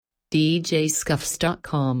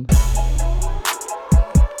DJScuffs.com.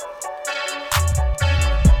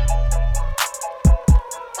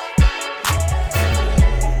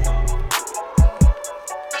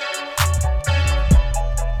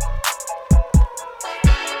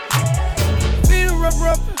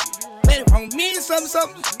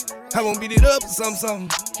 Something. I won't beat it up or something.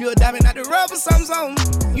 You're diving at the rough or something.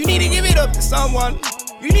 You need to give it up to someone.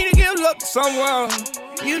 You need to give it up to someone.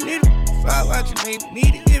 You need to find what you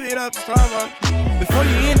need to give it up to someone. Before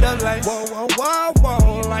you end up like whoa, whoa, whoa,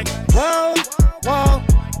 whoa. Like whoa, whoa,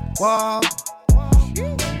 whoa.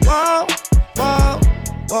 Whoa, whoa,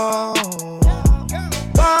 whoa.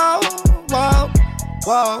 Whoa, whoa, whoa.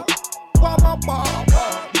 Whoa, whoa, whoa, whoa.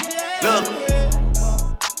 Look,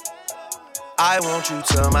 I want you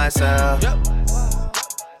to myself,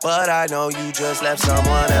 but I know you just left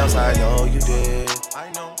someone else. I know you did.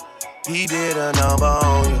 He did a number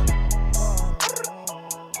on you.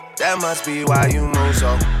 That must be why you move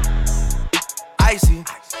so icy.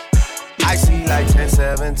 I see like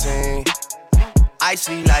 1017. I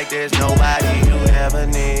see like there's nobody you ever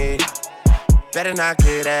need. Better not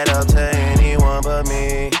get that up to anyone but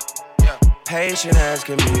me. Patient as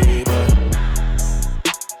can be, but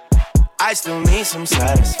I still need some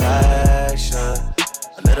satisfaction.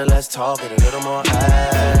 A little less talk and a little more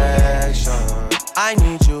action. I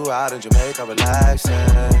need you out in Jamaica relaxing.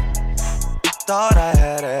 Thought I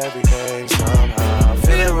had everything somehow.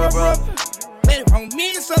 Feeling rough. Let it on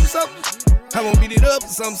me or something. I won't beat it up or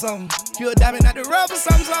something. You're diving at the rough or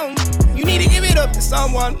something. You need to give it up to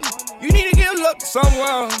someone. You need to give it up to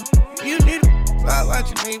someone. You need to find what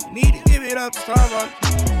you need to give it up to someone.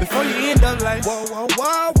 Before you end up like whoa, whoa,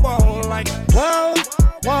 whoa, whoa. Like whoa,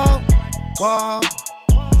 whoa, whoa.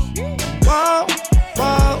 Whoa,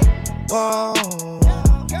 whoa, whoa. Whoa,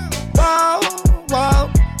 whoa,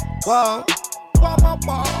 whoa. Whoa, whoa,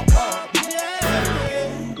 whoa, whoa.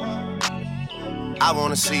 I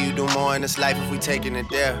wanna see you do more in this life if we taking it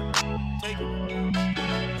there.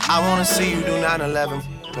 I wanna see you do 9/11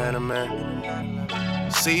 Panama.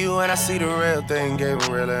 See you when I see the real thing getting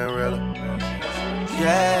realer and realer.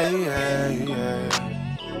 Yeah, yeah, yeah.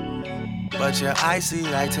 But you're icy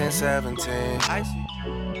like 1017.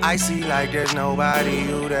 Icy like there's nobody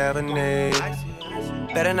you'd ever need.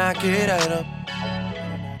 Better not get that up.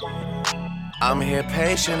 I'm here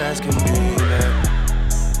patient as can be.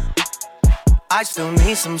 I still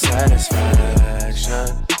need some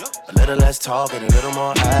satisfaction. A little less talk and a little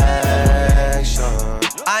more action.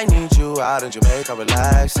 I need you out in Jamaica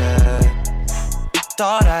relaxing.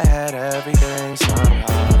 Thought I had everything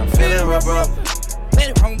somehow. Feeling rough. Let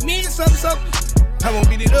it on me or something. I won't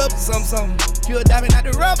beat it up or something. You're diving at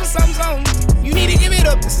the rough or something. You need to give it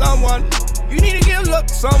up to someone. You need to give it up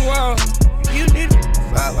to someone. You need to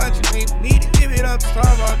find what you need to give it up to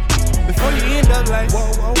someone. Before you end up like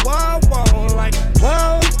whoa, whoa, whoa, whoa. Like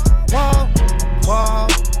whoa, whoa, whoa.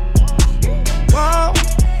 Whoa,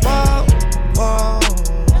 whoa, whoa.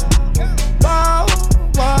 Whoa,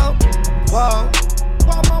 whoa, whoa.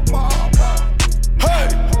 Whoa, whoa, whoa. Hey!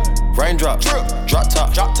 Raindrop, drop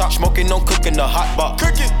top, smoking, no cooking the hot pot.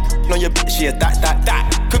 Cooking on your bitch, yeah, that.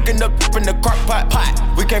 Cooking up in the crock pot.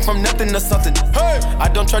 We came from nothing to something. Hey! I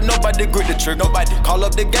don't try nobody, grip the trick. Nobody call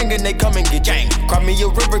up the gang and they come and get gang. Cry me a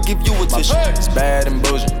river, give you a tissue. Hey! It's bad and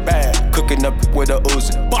bullshit, bad. Cooking up with a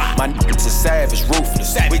Uzi. My niggas is savage,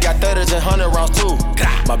 ruthless. We got 30s and 100 rounds too.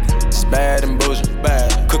 My bitch is bad and bullshit,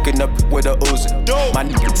 bad. Cooking up with a Uzi. My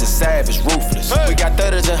niggas is savage, ruthless. We got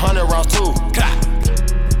 30s and 100 rounds too.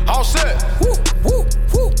 All set. Woo, woo,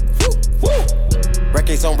 woo, woo, woo.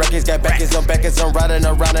 Records on records, got backers on backers. I'm riding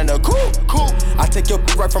around in a cool. I take your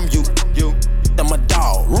right from you. I'm a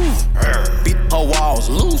dog. Roof. Beat her walls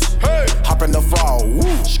loose. Hey. Hop in the fall. Woo.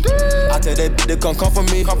 I tell that bitch to come for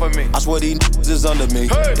me. I swear these niggas is under me.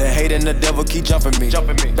 Hey. The hate and the devil keep jumping me.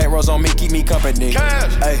 Bank rolls on me, keep me company.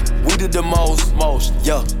 Hey, we did the most.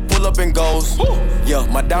 Yeah, pull up and goes. Woo. Yeah,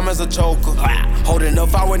 my diamonds a choker. Holding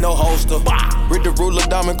up, I with no holster. Read the ruler,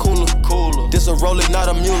 diamond cooler. This a roller, not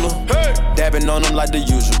a mule. Hey. Dabbing on them like the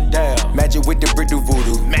usual. Damn. Magic with the brick do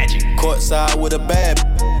voodoo. Magic. Courtside with a bad.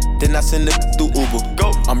 Then I send it through Uber.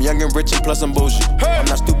 Go. I'm young and rich and plus I'm bougie. Hey. I'm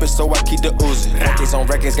not stupid, so I keep the Uzi. Records on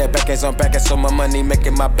records, got backers on backers, so my money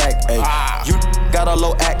making my back. Ay. You got a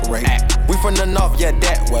low act rate. We from the north, yeah,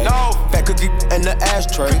 that way. No. Fat cookie in the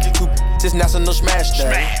ashtray. This national smash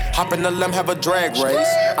day. Hop in the limb, have a drag race.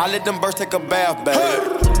 I let them birds take a bath, babe.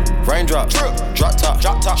 Hey. Raindrop, drop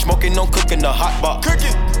top, smoking, no cooking the hot pot.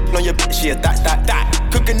 Cooking on your bitch, yeah,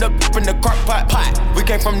 that. Cooking up in the crock pot. We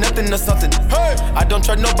came from nothing to something. Hey, I don't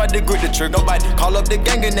try nobody, grip the trick. Nobody call up the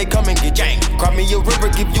gang and they come and get gang. Cry me a river,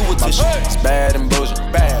 give you a tissue. Hey. It's bad and bullshit,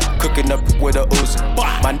 bad.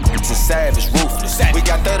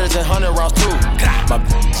 30s and 100 rounds too. My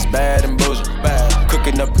is bad and bougie,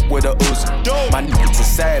 cooking up with a Uzi. My niggas are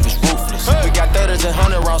savage, ruthless. We got 30s and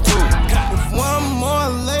 100 rounds too. If one more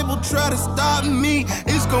label try to stop me,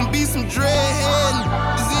 it's gonna be some dreadhead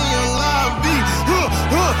niggas in your lobby. You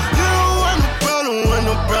don't want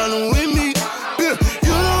no problem with me. You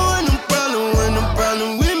don't want no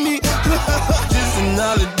problem with me. Just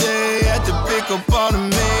another day at the pick up all the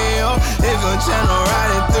mail. They gon' channel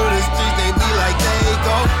riding through the streets, they be like they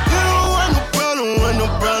go. You don't want no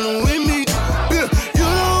problem with me. You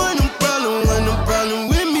don't want no problem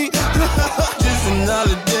with me. Just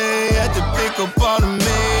another day at the pick up all the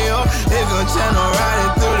mail. They gon' channel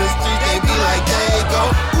riding through the streets, they be like they go.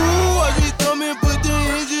 Ooh, watch me come and put the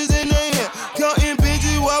hinges in their hand. Counting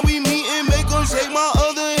bitches while we meet and make them shake my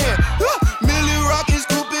other hand. Millie rockin',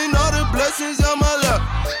 scooping all the blessings on my lap.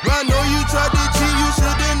 I know you tried to cheat, you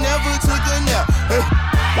should've never took a nap. Hey,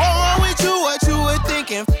 what wrong with you? What you were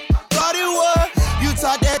thinking? Thought it was you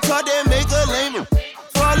taught that make a lame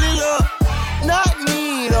fall in love. Not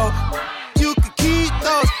me though. You could keep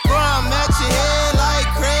those, bro. I'm at your head like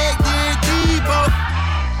Craig did Debo.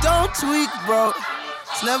 Don't tweak, bro.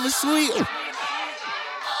 It's never sweet.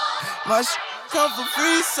 My come for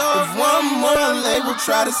free, so if one more label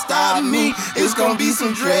try to stop me, it's gonna be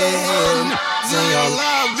some dreadhead niggas in your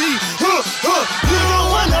lobby. You don't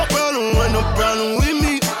want no problem with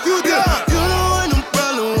me. You don't want no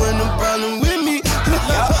problem with me.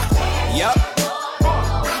 Yup.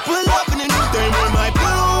 Pull up in the new thing with my. You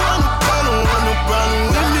don't want no problem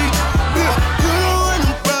with me. You don't want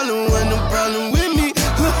no problem with me. You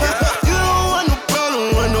don't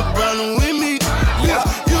want no problem with me. Yeah.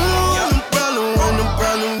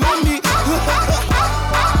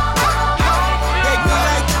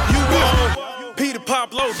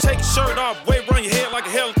 Pop low, take your shirt off, wave around your head like a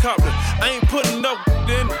helicopter. I ain't putting up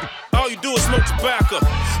in, all you do is smoke tobacco.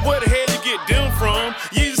 Where the hell you get them from?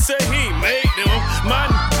 You just say he ain't made them. My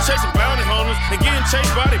chasing bounty hunters and getting chased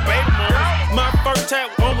by their baby mamas. My first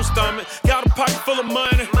tap on my stomach, got a pocket full of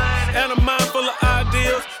money and a mind full of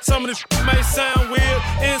ideas. Some of this may sound weird.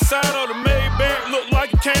 Inside of the Maybach, look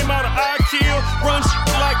like it came out of IKEA. Run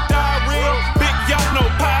like diarrhea, big yacht, no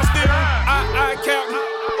pie still. I captain.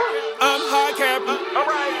 I'm high capping,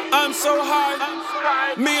 I'm so high,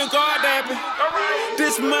 me and God dapping.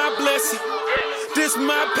 This my blessing, this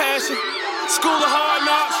my passion. School of hard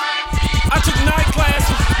knocks, I took night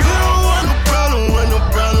classes. You don't want no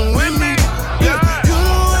problem with me. You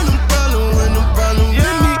don't want no problem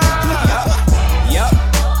with me. Yup.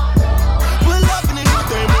 Pull up in the new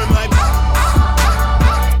thing with my.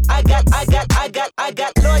 I got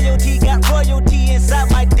loyalty, got royalty inside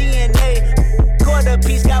my DNA. Quarter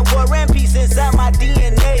piece, got war and peace inside my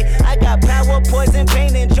DNA. I got power, poison,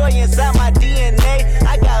 pain, and joy inside my DNA.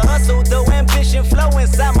 I got hustle, though, ambition, flow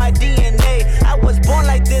inside my DNA. I was born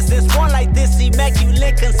like this and sworn like this,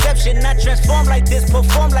 immaculate conception. I transform like this,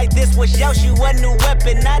 perform like this. Was Yaoshi a new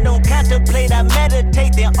weapon? I don't contemplate, I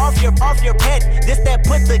meditate. Then off your head. This that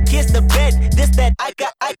put the kids to bed. This that I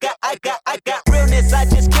got realness. I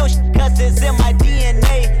just kill shit cause it's in my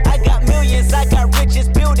DNA. I got millions, I got riches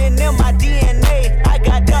building in my DNA. I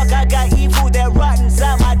got dark, I got evil that rot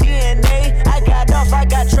inside my DNA. I got off, I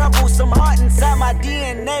got trouble, some heart inside my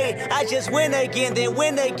DNA. I just win again, then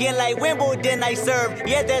win again like Wimbledon I serve.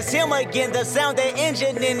 Yeah, that's him again, the sound that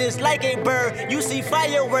engine in is like a bird. You see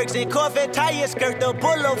fireworks and Corvette tires skirt the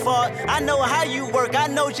boulevard. I know how you work, I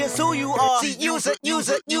know just who you are. See, use it.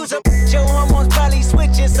 Your hormones probably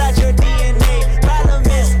switch inside your DNA. Problem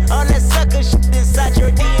is, all that sucker shit inside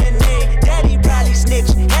your DNA. Daddy probably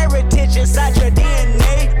snitch, heritage inside your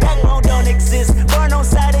DNA. Backbone don't exist, born on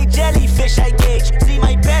side a jellyfish I gauge. See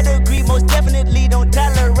my pedigree, most definitely don't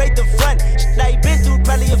tolerate the front. Shit I been through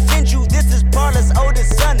probably offend you, this is Paula's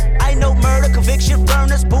oldest son. I know murder, conviction,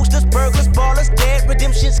 burners, boosters, burglars, ballers, dead,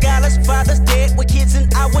 redemption, scholars, fathers dead. With kids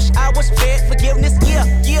and I wish I was fed. Forgiveness, yeah.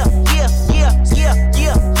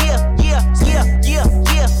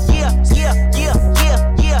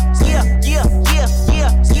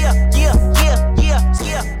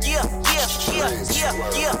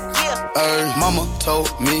 Mama told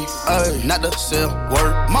me, not to sell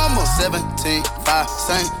word. Mama 17, 5,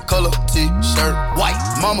 same color t-shirt, white.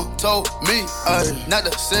 Mama told me, not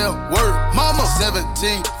to sell word. Mama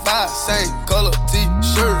 17, 5, same color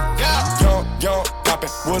t-shirt. Yeah. Young, poppin'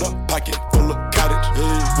 with a pocket full of cottage.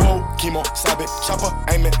 Whoa, chemo, sob it, chopper,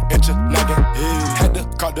 aiming at your noggin. Had to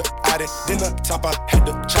call the addy, then the top I had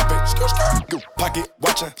to chop it. Pocket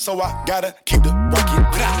watchin', so I gotta keep the rocket.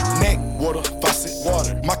 Neck, water, faucet,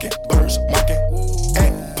 water, mocking, birds, mocking.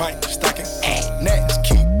 At pint, stocking, next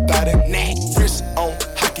keep biting. Wrist on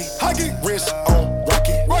hockey, wrist on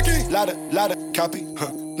rocky. lot of copy.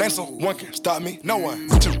 Name someone can stop me. No one.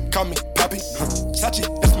 Call me Poppy. Sachi,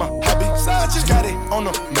 that's my hobby. Sachi got it on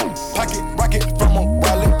the move. Pocket rocket from a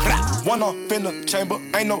wallet. One off in the chamber.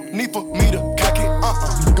 Ain't no need for me to cock it.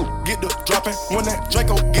 Get the dropping. When that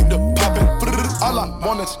Draco get the popping. All I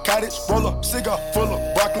want is cottage. Roll a cigar full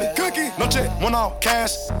of broccoli. Cookie. No check. One off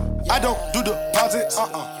cash. I don't do deposits.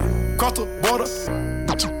 Cross the border.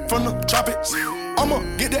 From the tropics. I'ma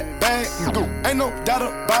get that bag, ain't no doubt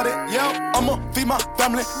about it, yeah. I'ma feed my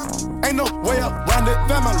family, ain't no way around it.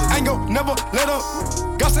 Family, ain't gon' never let up.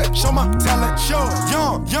 God said, show my talent, show.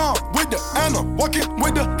 Young with the Anna, walking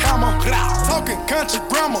with the hammer. Talking country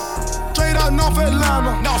grammar, straight out North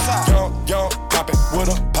Atlanta. Northside. Young, poppin'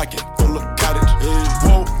 with a pocket full of cottage.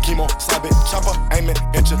 Whoa, chemo, slap it, chopper, aiming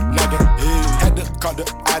at your noggin. Had to call the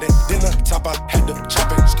Audi, then the top, I had to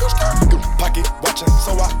chop it. Pocket watching,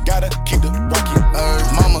 so I gotta keep the rocky.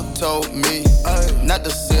 Mama told me not to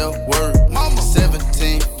sell word. Mama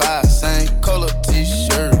 17.5, same color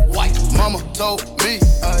t-shirt. White. Mama told me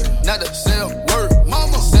not to sell word.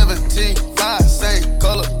 Mama 17.5, same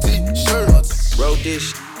color t-shirt. Wrote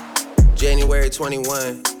this January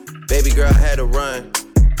 21. Baby girl had to run.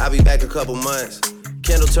 I'll be back a couple months.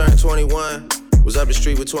 Kendall turned 21. Was up the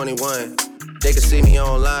street with 21. They can see me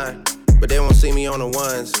online, but they won't see me on the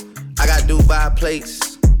ones. I got Dubai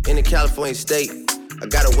plates in the California state. I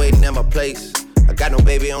got her waiting at my place. I got no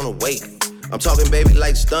baby on the wait. I'm talking baby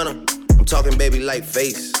like Stunner. I'm talking baby like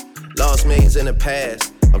Face. Lost millions in the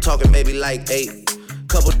past. I'm talking baby like 8.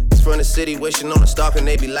 Couple from the city wishing on a stalker and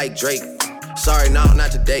they be like Drake. Sorry, no,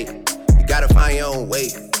 not today. You gotta find your own way.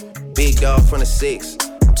 Big dog from the 6.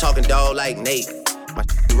 I'm talking dog like Nate. My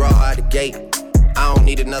raw out the gate. I don't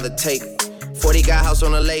need another take. 40 got house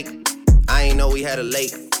on the lake. I ain't know we had a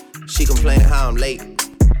lake. She complain how I'm late.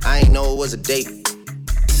 I ain't know it was a date.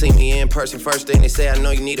 See me in person, first thing they say, I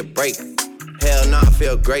know you need a break. Hell no, I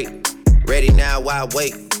feel great. Ready now, why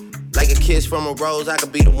wait? Like a kiss from a rose, I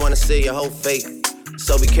could be the one to see your whole fate.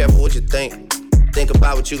 So be careful what you think. Think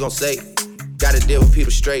about what you gon' say. Gotta deal with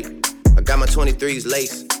people straight. I got my 23s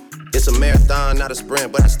lace. It's a marathon, not a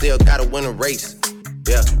sprint, but I still gotta win a race.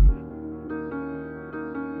 Yeah.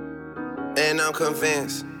 And I'm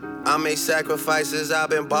convinced I made sacrifices, I've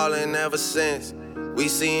been ballin' ever since. We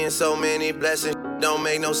seeing so many blessings, don't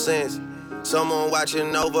make no sense. Someone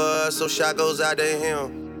watching over us, so shot goes out to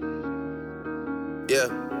him. Yeah,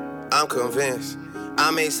 I'm convinced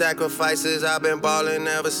I made sacrifices, I've been ballin'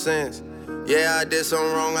 ever since. Yeah, I did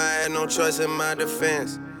something wrong, I had no choice in my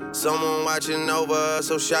defense. Someone watching over us,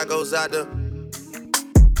 so shot goes out to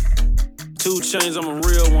 2 Chainz, I'm a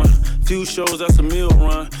real one. Few shows, that's a meal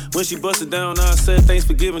run. When she busted down, I said thanks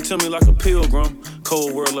for giving to me like a pilgrim.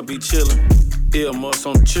 Cold world, I be chillin'. Earmuffs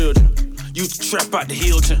on the children. Used to trap out the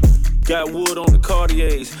Hilton. Got wood on the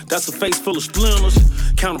Cartiers. That's a face full of splinters.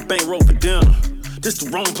 Count a bankroll for dinner. This the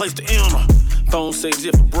wrong place to enter. Phone say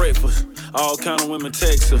just for breakfast. All kind of women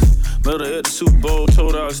text us. Met her at the Super Bowl,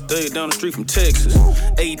 told her I stayed down the street from Texas.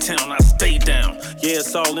 A-Town, I stay down. Yeah,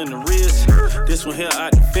 it's all in the wrist. This one here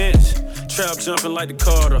out the fence. Trap jumping like the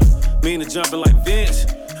Carter. Meaning jumping like Vince.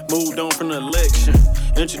 Moved on from the election.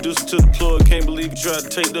 Introduced her to the plug. Can't believe you tried to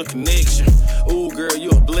take the connection. Ooh, girl, you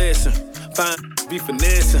a blessing. Fine, be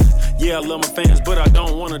finessing. Yeah, I love my fans, but I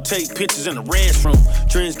don't wanna take pictures in the restroom.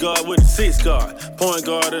 Trench guard with a 6 guard. Point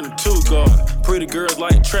guard and a 2 guard. Pretty girls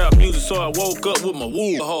like trap music, so I woke up with my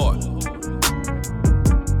woo heart.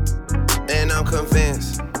 And I'm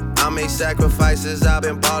convinced I made sacrifices, I've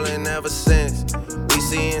been ballin' ever since. We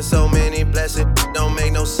seeing so many blessings, don't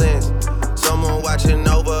make no sense. Someone watching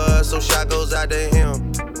over us, so shot goes out to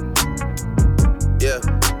him. Yeah,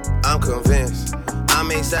 I'm convinced I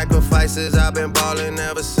made sacrifices, I've been ballin'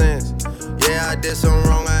 ever since. Yeah, I did something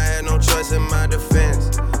wrong, I had no choice in my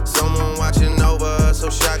defense. Someone watching over us, so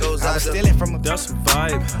shot goes out to him. That's a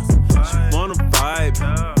vibe, she wanna vibe.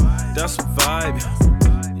 That's a vibe,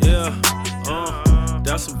 yeah,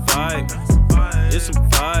 that's a vibe. It's a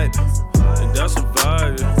vibe, and that's a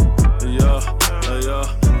vibe, yeah.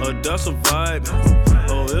 That's a vibe,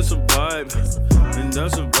 oh, it's a vibe, and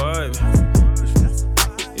that's a vibe,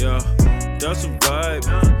 yeah, that's a vibe,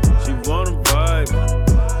 she wanna vibe,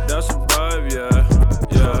 that's a vibe,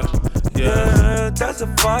 yeah, that's a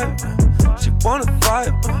vibe, she wanna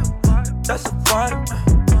vibe, that's a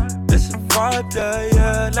vibe, it's a vibe,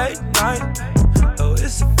 yeah, late night, oh,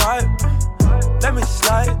 it's a vibe, let me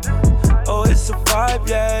slide, oh, it's a vibe,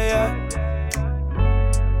 yeah,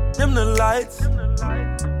 dim the lights,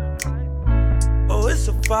 oh, it's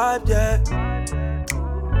a vibe, yeah.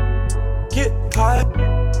 Get high,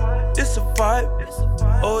 it's a vibe.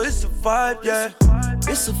 Oh, it's a vibe, yeah.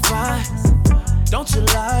 It's a vibe, don't you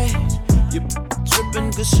lie. You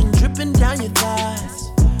dripping, gushing, dripping down your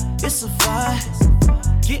thighs. It's a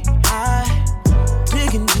vibe, get high,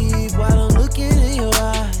 digging deep while I'm looking in your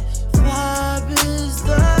eyes. Vibe is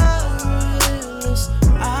the realest.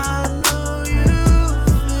 I know you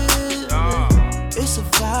feel it. It's a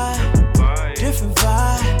vibe, different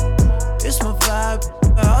vibe. It's my vibe,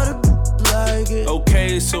 all the like it.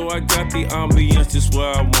 Okay, so I got the ambience just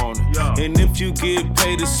where I want it. And if you get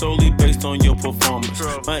paid, it's solely based on your performance.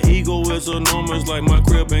 My ego is enormous like my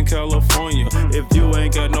crib in California. If you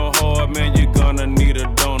ain't got no heart, man, you're gonna need a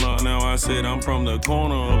donor. Now I said I'm from the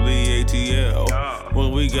corner of the ATL.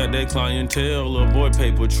 Well, we got that clientele, little boy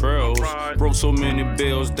paper trails. Broke so many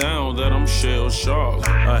bills down that I'm shell shocked.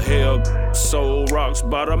 A hell soul rocks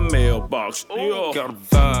by the mailbox. Got a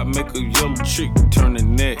vibe, make a yellow chick turn the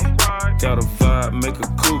neck. Got a vibe, make a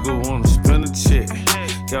cougar wanna spin a check.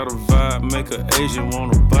 Got a vibe, make a Asian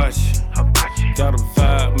wanna bite you. Got a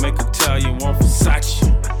vibe, make Italian want Versace.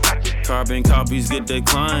 Carbon copies get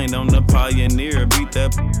declined, I'm the pioneer. Beat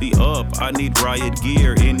that b up, I need riot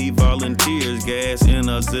gear. Any volunteers, gas in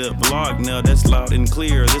a Ziploc. Now that's loud and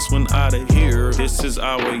clear, this one out of here. This is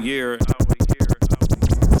our year.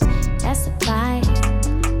 That's a vibe,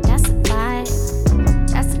 that's a vibe,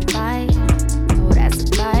 that's a vibe. Oh, that's a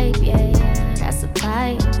vibe, yeah, yeah, that's a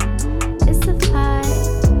vibe. It's a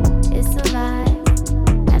vibe, it's a vibe.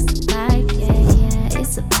 That's a vibe, yeah, yeah,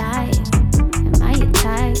 it's a vibe. Am I your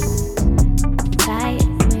type? Tight,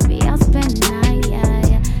 maybe I'll spend the night, yeah,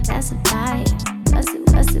 yeah. That's a vibe,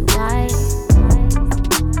 what's it, why?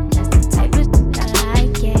 That's the type of I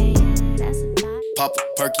like, yeah, yeah, that's a vibe. Pop a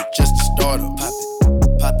perky just to start up.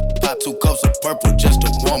 Pop 2 cups of purple just to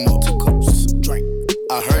warm up. 2 cups, drink.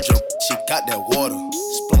 I heard you, she got that water.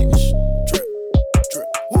 Splash, drip, drip,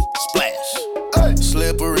 woo, splash. Hey.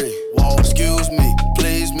 Slippery, whoa, excuse me,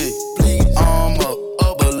 please me. I'm up,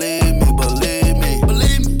 oh, believe me.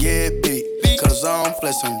 Get beat, cause I'm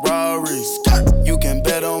flexing Rari. You can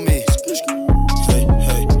bet on me.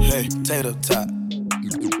 Hey, tater tot.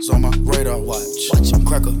 It's on my radar watch.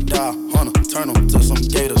 Crocodile hunter, turn 'em to some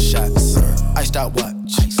gator shots. Iced out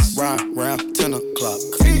watch. Ride round 10 o'clock.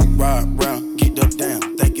 Ride round, get up down.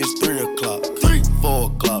 Think it's 3 o'clock.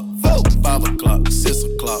 4 o'clock. 5 o'clock. 6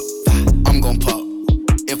 o'clock. I'm gon' pop.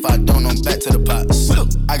 If I don't, I'm back to the pots.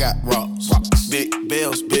 I got rocks. Big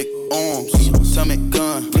bells, big arms. Tummy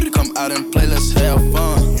gun. Come out and play, let's have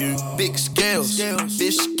fun. Big scales.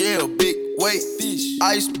 Fish scale. Big weight.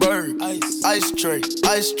 Iceberg. Ice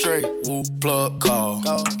tray. Woo, plug call.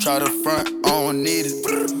 Try the front, I don't need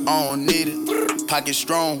it. Pocket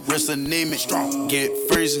strong, wrist anemic. Get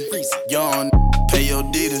freezing. Young, pay your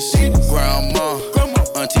deeders. Grandma,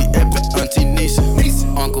 Auntie Epic, Auntie Nisa.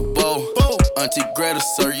 Uncle Bo, Auntie Greta,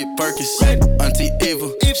 serve your Perkins. Auntie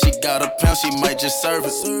Eva, if she got a pound, she might just serve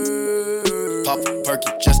it. Pop a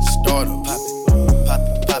perky just to start up.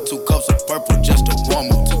 Pop 2 cups of purple just to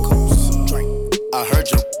warm up. 2 cups, drink. I heard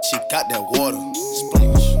you, she got that water.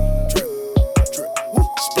 Splash, drip, drip, woo,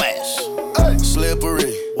 splash. Hey.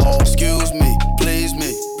 Slippery, whoa, excuse me, please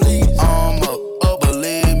me. I'm up, oh,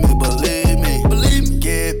 believe me.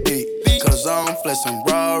 Get beat, cause I'm flexing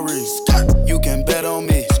Rari. You can bet on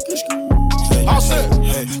me. All set.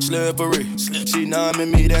 Hey, slippery, she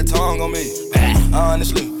numbing me, that tongue on me.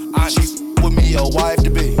 Honestly, she with me, a wife to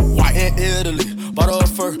be. In Italy. Bought her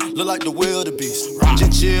fur, look like the wildebeest.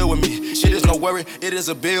 Just chill with me, shit is no worry, it is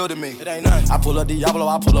a bill to me. It ain't nothing. I pull up Diablo,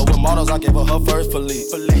 I pull up with models, I gave her first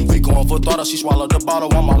police. We going for throttle, she swallowed the bottle,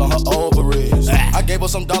 I'm all on her ovaries. I gave her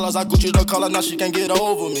some dollars, I Gucci the color, now she can't get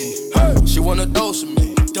over me. She wanna dose with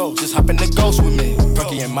me, just hop in the ghost with me.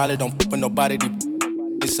 Perky and Molly don't f with nobody,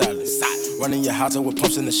 it's silent. Running your house with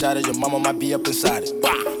pumps in the shadow, your mama might be up inside it.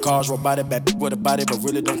 Cars robotic, bad with a body, but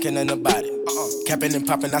really don't care nothing about it. Capping and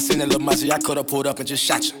popping, I seen a little Mazzy, I could've pulled up and just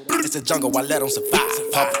shot you. It's a jungle, I let them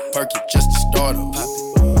survive. Pop a perky just to start up.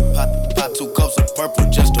 Pop 2 cups of purple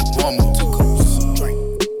just to warm up. 2 cups, drink.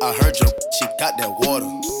 I heard you, she got that water.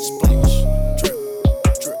 Splash, drip,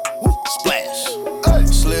 drip, woo, splash. Hey.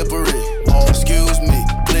 Slippery, oh, excuse me,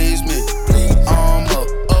 please me. I'm up,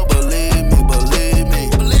 oh, believe me.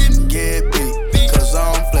 Get beat, cause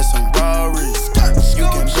I'm flexing Rari. You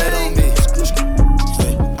can bet on me.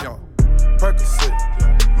 Yo, Percocet,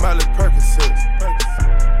 Miley Percocet,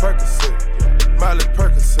 Miley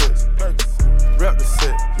Percocet, rep the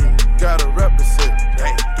set, gotta rep the set.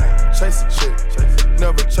 Chase a chick,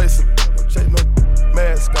 never chase a, no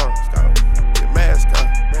mask on, get mask on,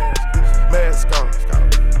 get mask on.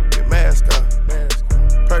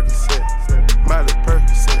 Percocet, Miley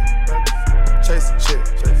Percocet, chase a chick,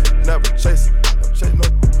 never chase a, no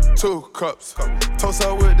 2 cups, toast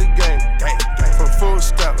her with the gang. From food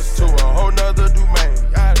stamps to a whole nother domain.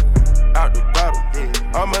 Out the bottom,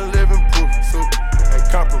 I'm a living proof. Ain't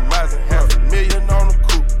compromising, $500,000 on the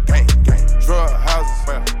coupe. Drug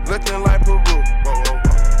houses, looking like Peru.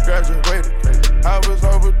 Graduated, I was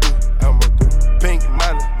overdue. Pink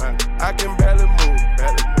money, I can barely move.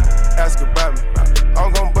 Ask about me,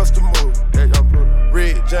 I'm gon' bust a move.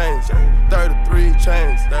 Red James, 33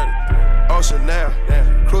 chains. Ocean now,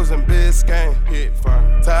 cruising Biscayne.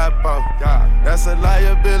 Top off, that's a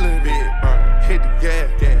liability. Hit the gas,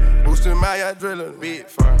 boosting my adrenaline.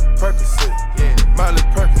 Percocet, Miley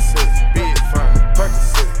Percocet,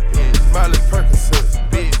 Percocet, Miley Percocet,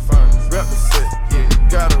 represent,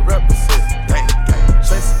 gotta represent.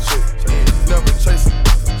 Chase a chick, never chase it.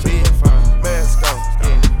 Mask on,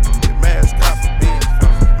 mask off,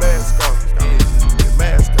 mask on,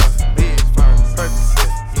 mask off.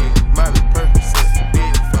 Percocet, Miley Percocet,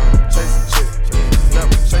 chase a chick,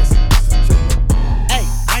 never chase it. Hey,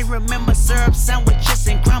 I remember syrup sandwiches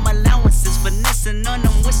and crime allowances, finessing on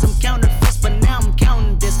them with some counterfeits, but now I'm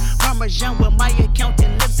counting this. Parmesan where my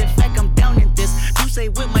accountant lives, in fact I'm down in this. You say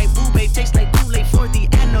with my boo babe, tastes like Kool-Aid for the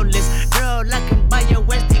analyst. Girl, I can buy a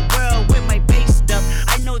Westie world with my base stuff.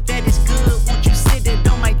 I know that it's good, won't you sit it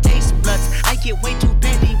on my taste buds? I get way too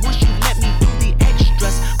petty once you let me do the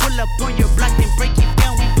extras. Pull up on your block and break it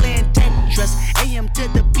down, we playing Tetris. AM to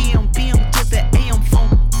the PM, PM to the AM phone.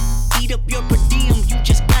 Eat up your per diem, you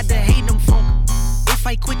just gotta hate them phone. If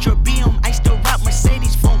I quit your BM, I still rock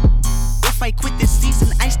Mercedes phone. If I quit this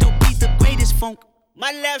season, I still be the greatest funk.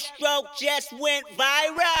 My left stroke just went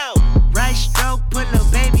viral. Right stroke, put a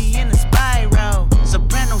baby in a spiral.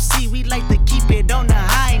 Soprano C, we like to keep it on the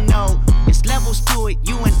high note. It's levels to it,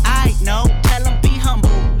 you and I know. Tell them be humble.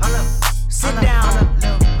 Sit down.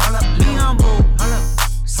 Be humble.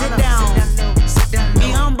 Sit down.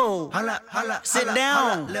 Be humble. Sit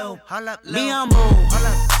down. Be humble.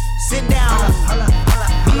 Sit down.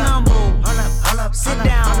 Be humble. Sit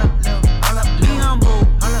down. Be humble.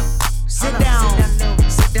 Sit down.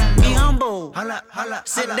 Be humble.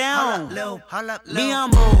 Sit down. Be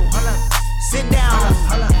humble. Sit down.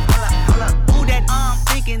 Who that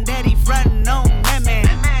thinking that he frontin' on man?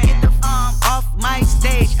 Get the off my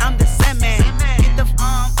stage, I'm the Sandman. Get the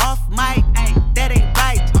off my, that ain't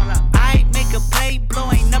right. I make a play,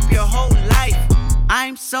 blowing up your whole life.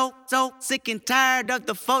 I'm so sick and tired of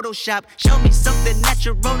the Photoshop. Show me something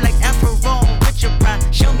natural like Afro with your pride.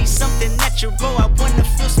 Show me something natural, I wanna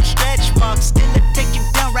feel some stretch marks. Still take you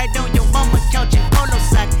down right on your mama couch in polo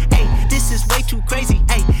socks. Hey, this is way too crazy,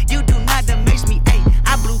 hey. You do not amaze me, hey.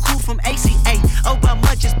 I blew cool from ACA.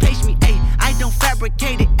 Obama just paged me, hey. I don't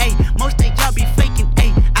fabricate it, hey. Most of y'all be faking,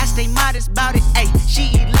 hey. I stay modest about it, hey. She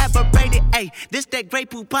elaborated, hey. This that great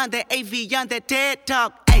poop on that AV on that TED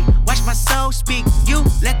Talk, hey. Watch my soul speak, you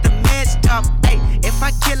let the meds talk, hey. If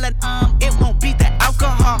I kill it, it won't be the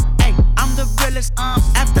alcohol, hey. I'm the realest,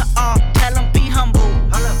 after all. Tell them be humble.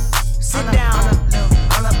 Sit down.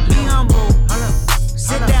 Be humble.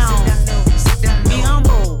 Sit down. Be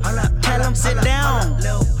humble. Tell them sit down.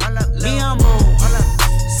 Be humble.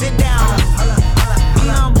 Sit down. Be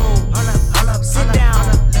humble. Sit down.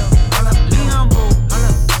 Be humble.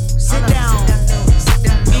 Sit down.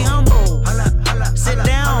 Be humble. Sit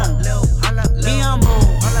down. Be humble.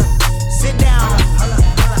 Sit down.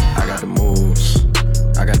 I got the moves.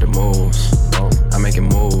 I got the moves. I'm making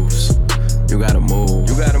moves. You gotta move.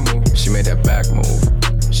 You gotta move. She made that back move.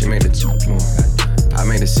 She made the move. I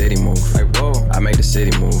made the city move. Like whoa. I made the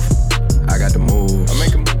city move. I got the moves. I'm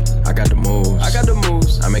making moves. I got the moves. I got the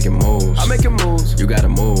moves. I'm making moves. I'm making moves. You gotta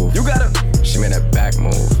move. You gotta. She made that back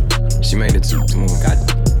move. She made the move.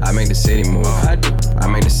 I made the city move. I do. I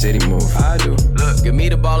made the city move. I do. Look, give me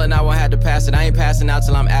the ball and I won't have to pass it. I ain't passing out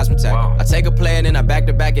till I'm asthmatic. I take a play and then I back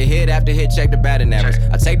to back and hit after hit, check the batting average.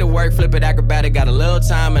 I take the work, flip it acrobatic. Got a little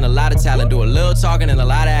time and a lot of talent. Do a little talking and a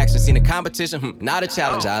lot of action. Seen the competition, not a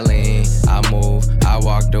challenge. I lean, I move, I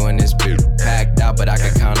walk doing this beat. Packed out, but I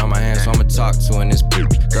can count on my hands, so I'ma talk to in this beat.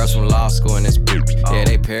 Girls from law school in this beat. Yeah,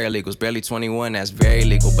 they paralegals, barely 21, that's very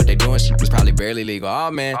legal. But they doing shit that's probably barely legal. Oh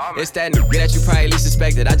man, it's that nigga that you probably least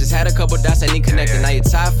suspected. I just had a couple dots I need connected. Now you're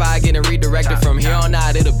top 5 getting redirected. From here on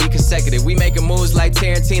out, it'll be consecutive. We making moves like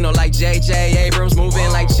Tarantino, like J.J. Abrams. Moving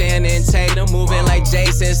like Channing Tatum, moving like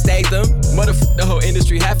Jason Statham. Motherfucker, the whole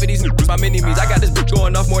industry, half of these niggas my mini-me's. I got this bitch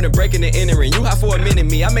going off more than breaking and entering. You hot for a minute,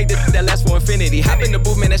 me. I make this that lasts for infinity. Hop in the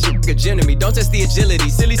booth, man, that shit a gym to me. Don't test the agility.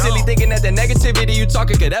 Silly thinking that the negativity you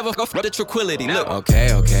talking could ever go for the tranquility. Look.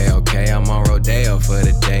 Okay, I'm on Rodeo for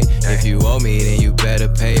the day. If you owe me, then you better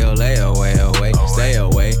pay your layaway away. Stay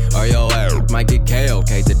away, or your ass might get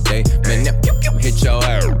K.O.K. today. Man, hit your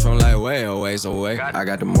ass from like way a ways away. I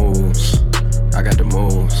got the moves. I got the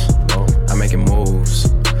moves. I'm making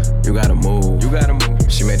moves. You gotta move.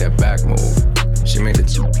 She made that back move. She made the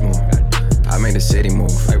move. I made the city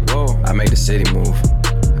move. Like whoa. I made the city move.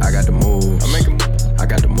 I got the moves. I'm making moves. I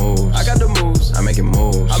got the moves. I'm making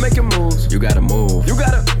moves. You gotta move.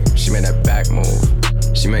 She made that back move.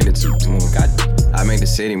 She made the move. I made the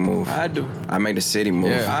city move. I made the city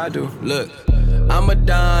move. Yeah, I do. Look. I'm a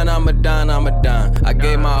don. I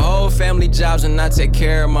gave my whole family jobs and I take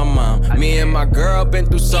care of my mom. Me and my girl been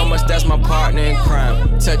through so much, that's my partner in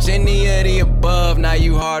crime. Touch any of the above, now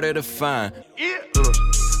you harder to find.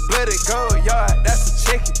 Let it go, yard, that's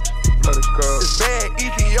a chicken. Let it go. This bad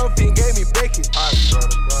Ethiopian gave me bacon.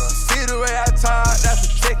 See the way I talk, that's a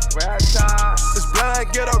chicken. This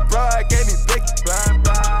blind ghetto broad gave me bacon.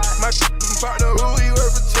 My partner, who he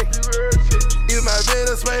worth for chicken. He's my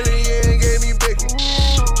Venezuelan, gave me bacon.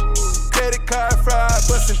 Credit card fraud,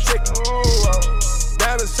 bustin' chicken.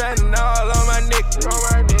 Diamonds shining all on my neck.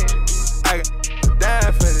 I got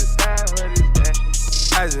dying for this.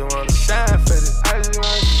 I just wanna shine for this.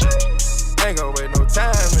 Ain't gon' wait no time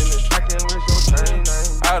in this. I can't waste your time.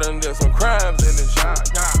 I done did some crimes in this.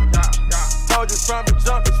 Told you from the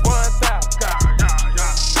jump, it's 1,000.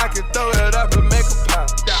 I can throw it up and make a pop.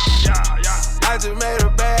 I just made a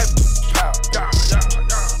bad pop.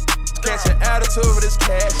 Catch an attitude for this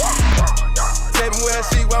cash. Tell me what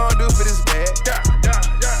she wanna do for this bag.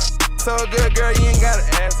 So good, girl, you ain't gotta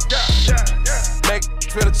ask. Make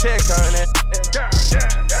spend a check on it.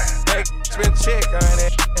 Make spend a check on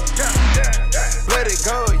it. Let it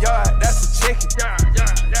go, yard, that's a chicken.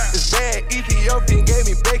 This bad Ethiopian gave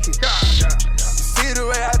me bacon. See the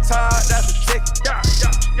way I talk, that's a chicken.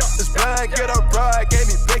 This blind ghetto broad gave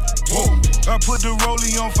me bacon. Whoa. I put the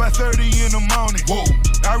rollie on 5:30 in the morning. Whoa.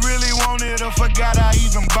 I really wanted it, I forgot I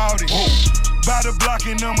even bought it. Whoa. By the block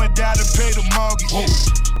and I'ma die to pay the mortgage. Whoa.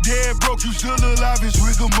 Dead broke, you still alive, it's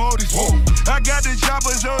rigor mortis. Whoa. I got the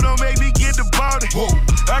chopper, so don't make me get the body. Whoa.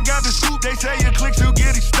 I got the scoop, they say your clicks will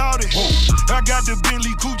get it started. Whoa. I got the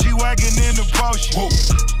Bentley Coochie wagon in the Porsche. Whoa.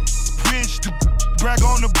 Rich, the brag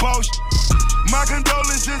on the boss. My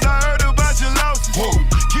condolences, I heard about your losses. Whoa.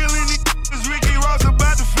 Killing these Ricky Ross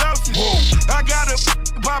about the flousing. I got a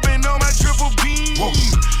popping on my triple beam. Whoa.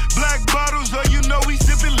 Black bottles, so you know we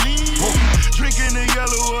sipping lean. Whoa. Drinking the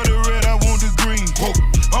yellow or the red, I want the green. Whoa.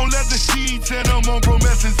 On leather sheets and I'm on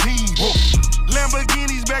promethazine.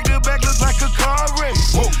 Lamborghinis back to back look like a car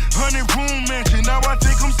race. 100-room mansion, now I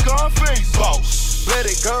think I'm Scarface. Boss. Let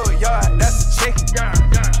it go, yard, that's a chicken.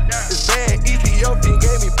 This bad Ethiopian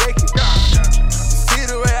gave me bacon. See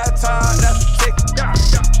the way I talk, that's a chicken.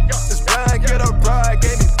 This blind ghetto broad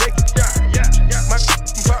gave me bacon. My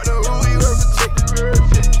partner, who he worth for chicken.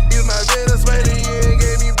 He's my Venezuelan,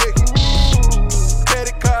 gave me bacon.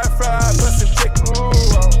 Credit card fraud, bustin' chicken.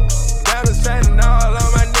 Diamonds shining all on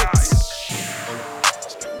my neck.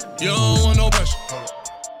 You don't want no pressure.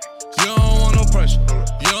 You don't want no pressure.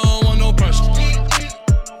 You don't want no pressure.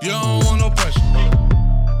 You don't want no pressure.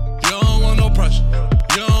 You don't want no pressure.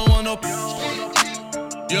 You don't want no pressure.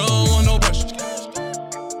 You don't want no pressure.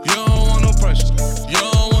 You don't want no pressure. You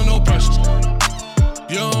don't want no pressure.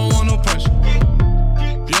 You don't want no pressure.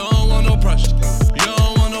 You don't want no pressure. You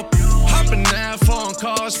don't want no pressure. Hopping that phone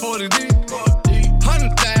calls 40D.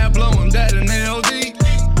 100,000 blowing that in LD.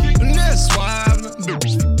 And that's why I'm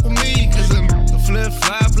for me, cause I'm a flip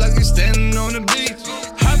flop like he's standing on the beach.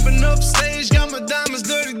 Hopping up stage, got my diamonds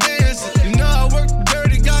dirty dancing. You know I work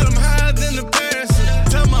dirty, got them higher than the parents.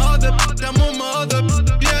 Tell my other I'm on my other,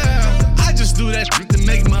 yeah. I just do that to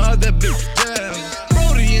make my other bitch, yeah.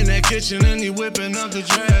 Brody in that kitchen and he whipping up the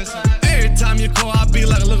dress. Every time you call, I be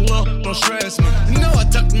like, look, don't stress me. You know I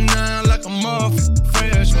tuck them down like a motherfucking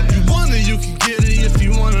freshman. You wonder you can get it if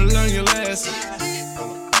you wanna learn your lesson.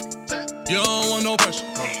 You don't want no pressure.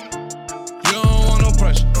 You don't want no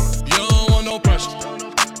pressure. You don't want no pressure.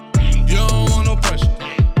 You don't want no pressure.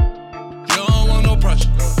 You don't want no pressure.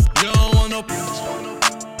 You don't want no pressure.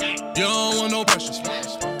 You don't want no pressure.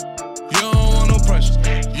 You don't want no pressure.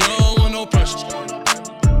 You don't want no pressure.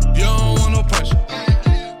 You don't want no pressure.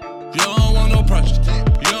 You don't want no pressure.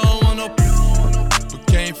 You don't want no pressure.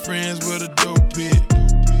 Became friends with a dope hit.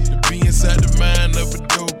 To be inside the mind of a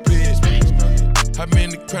dope hit. How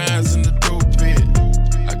many crimes in the dope pit?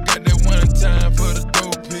 I got that one time for the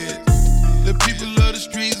dope hit. The people of the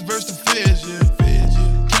streets versus the feds, yeah.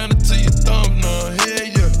 Counter to your thumb, no, hell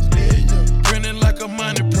yeah. Grinning like a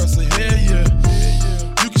money presser, hell yeah.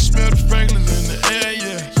 You can smell the Franklin in the air,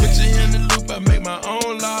 yeah. Put you in the loop, I make my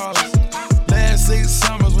own laws. Last 6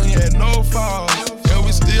 summers when you had no falls. And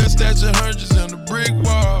we still stashing hundreds in the brick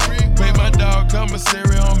wall. Made my dog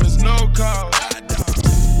commissary on his no call.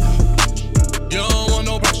 You don't want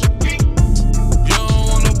no pressure. You don't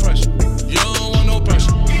want no pressure. You don't want no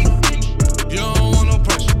pressure. You don't want no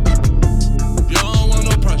pressure. You don't want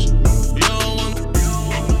no pressure. You don't want no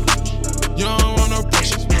pressure. You don't want no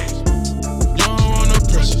pressure. You don't want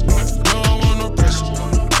no pressure.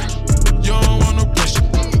 You don't want no pressure.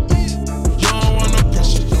 You don't want no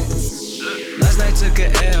pressure. Last night took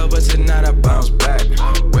an L, but tonight I bounce back.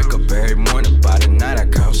 Wake up every morning, by the night I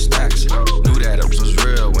count stacks. Knew that it was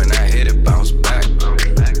real when I hit it, bounce back.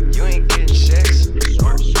 You ain't getting checks.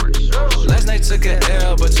 Last night took an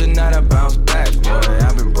L, but tonight I bounce back. Boy,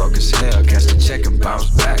 I've been broke as hell, catch the check and bounce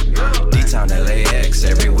back. D-Town LAX,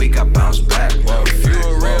 every week I bounce back. Whoa, if you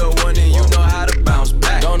a real one, then you know how to bounce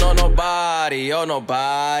back. Don't know nobody, oh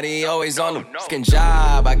nobody, always on the fucking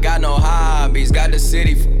job. I got no hobbies, got the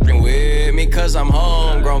city fucking with me, cause I'm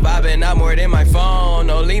homegrown. Vibing out more than my phone,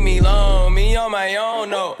 no, leave me alone, me on my own,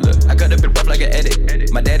 no. Look, I cut up it up like an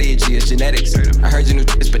edit. My daddy a G, it's genetics. I heard your new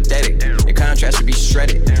is pathetic. Your contrast should be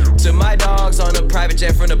shredded. To my dogs on a private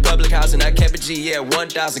jet from the public house, and I kept a G, yeah,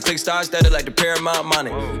 1,000. Click stars studded like the Paramount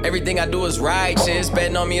money. Everything I do is righteous.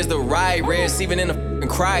 Betting on me is the right risk, even in a f***ing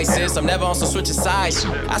crisis. I'm never on some switching sides.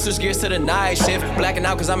 I switch gears to the night shift, blacking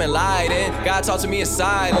out cause I'm enlightened. God talk to me in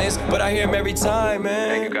silence, but I hear him every time, man.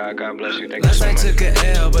 Thank you, God. God bless you. Thank Last night took an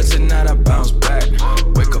L, but tonight I bounce back.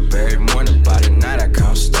 Wake up every morning, by the night I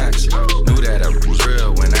count stacks. Knew that I was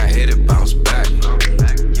real when I hit it, bounce back.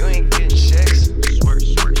 You ain't getting checks.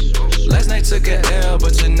 Last night took an L,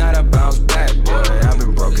 but tonight I bounce back. Boy, I've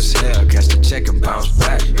been broke as hell, catch the check and bounce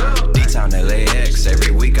back. D-Town LAX,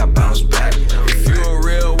 every week I bounce back. If you a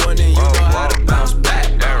real one, then you know how to bounce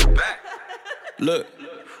back. Look,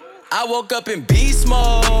 I woke up in beast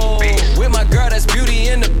mode with my girl that's Beauty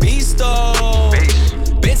and the Beast though.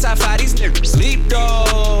 Been top 5, these niggas sleep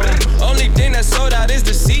though. Only thing that sold out is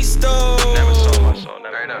the C-store. Never sold my soul,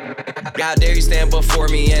 never. How dare you stand before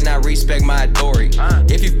me and I respect my authority.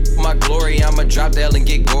 If you f my glory, I'ma drop the L and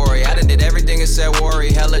get gory. I done did everything and said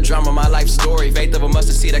worry. Hella drama, my life story. Faith of a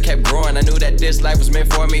mustard seed, I kept growing. I knew that this life was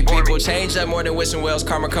meant for me. People change up more than wishing wells.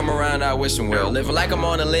 Karma come around, I wishing well. Living like I'm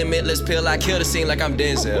on a limitless pill. I kill the scene like I'm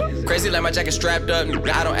Denzel. Crazy like my jacket strapped up.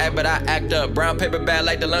 I don't act, but I act up. Brown paper bag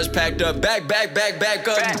like the lunch packed up. Back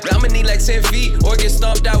up. I'ma need like 10 feet or get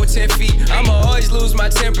stomped out with 10 feet. I'ma always lose my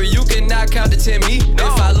temper. You cannot count to 10 me.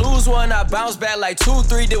 If I lose one, I bounce back like 2,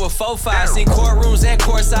 3, did with 4, 5. Seen courtrooms and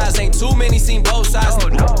court sides. Ain't too many, seen both sides.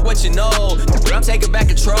 What you know, I'm taking back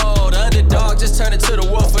control. The underdog just turned into the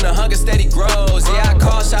wolf and the hunger steady grows. Yeah, I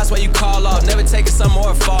call shots while you call off. Never taking some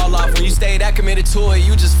more fall off. When you stay that committed to it,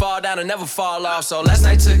 you just fall down and never fall off. So last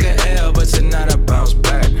night took an L, but tonight I bounce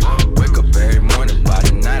back. Wake up every morning, by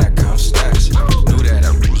the night I count stacks. Knew that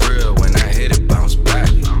I was real when I hit it, bounce back.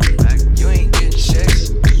 You ain't getting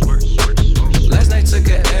checks. Last night took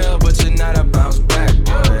an L, but tonight I bounce back.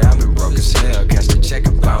 Boy, I've been broke as hell, catch the check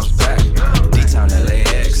and bounce back. D-Town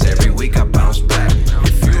LAX, every week I bounce back.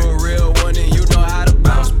 If you a real one, then you know how to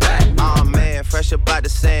bounce back. Oh man, fresh up out the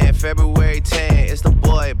sand, February 10. It's the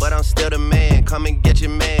boy, but I'm still the man. Come and get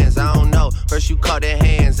your mans, I don't know. First you caught their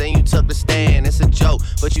hands, then you took the stand. It's a joke,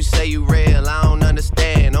 but you say you real, I don't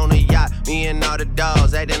understand. On a yacht, me and all the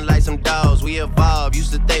dogs, acting like some dogs. We evolved,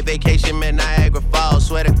 used to think vacation meant Niagara Falls.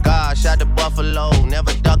 Swear to God, shot to Buffalo,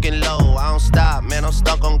 never ducking low. I don't stop, man, I'm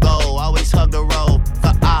stuck on goal. Always hug the road,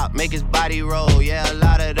 for op, make his body roll. Yeah, a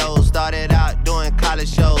lot of those started out doing college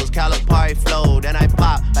shows. Calipari flow, then I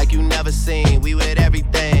pop like you never seen. We with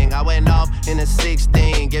everything, I went off in a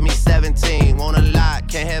 16, give me 17. Want a lot,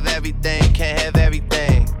 can't have everything, can't have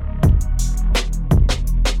everything.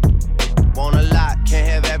 Want a lot, can't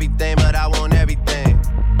have everything, but I want everything.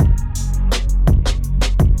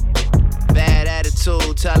 Bad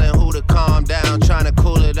attitude, telling who to calm down, trying to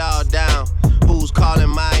cool it all down. Who's calling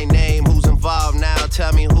my name, who's involved now?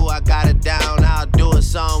 Tell me who I got it down. I'll do a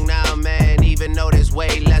song now, man, even though there's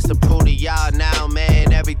way less to prove to y'all now,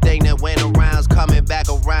 man. Everything that went around's coming back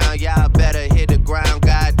around. Y'all better hit the ground,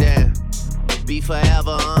 goddamn. Be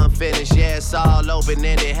forever unfinished, yeah, it's all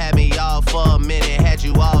open-ended. Had me off for a minute, had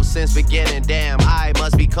you off since beginning. Damn, I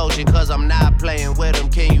must be coaching cause I'm not playing with them.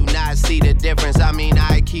 Can you not see the difference? I mean,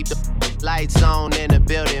 I keep the lights on in the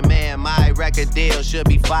building, man. My record deal should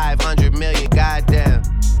be 500 million, goddamn.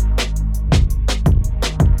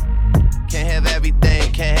 Can't have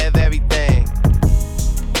everything, can't have everything.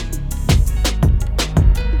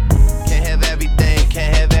 Can't have everything,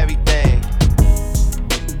 can't have everything.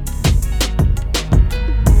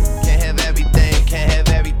 Can't have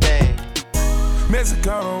everything.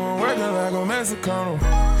 Mexicano, I'm working like a Mexicano.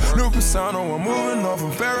 New persona, I'm moving off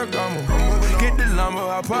from Ferragamo. Get the lumber,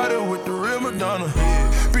 I party with the real Madonna.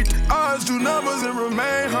 Beat the odds, do numbers and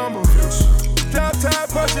remain humble. Top tied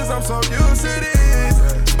punches, I'm so used to this.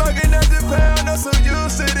 Smoking at the pound, I'm so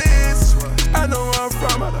used to this. I know where I'm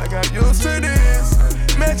from, but I got used to this.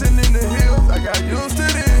 Mansion in the hills, I got used to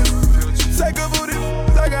this. Take a booty,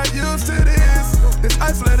 I got used to this. This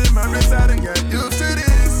isolated my wrist, I done got used to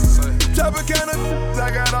this. Chop a can of,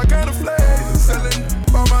 I got all kind of flags. Selling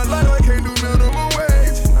all my life, I can't do minimum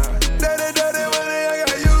wage. Daddy, money, I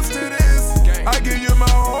got used to this. I give you my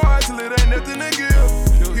whole heart till it ain't nothing to give.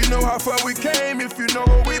 You know how far we came if you know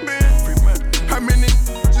where we been. How many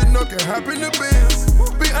you know can happen to biz?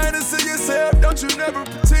 Be honest to yourself, don't you never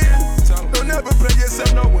pretend. Don't never play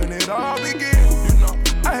yourself, know when it all begins.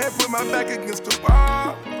 I had put my back against the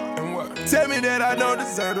wall. And what? Tell me that I don't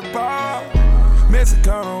deserve the ball.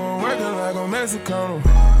 Mexicano, I'm working like a Mexicano.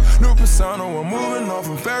 New persona, I'm moving on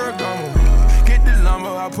from Ferragamo. Get the lumber,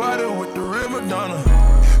 I party with the real Madonna.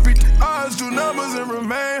 Beat the odds, do numbers, and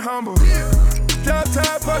remain humble. Top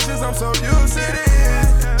tied punches, I'm so used to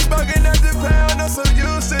this. Smoking at the pound, I'm so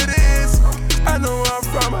used to this. I know where I'm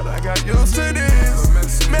from, but I got used to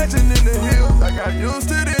this. Mansion in the hills, I got used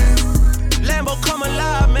to this. Lambo come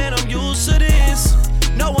alive, man, I'm used to this.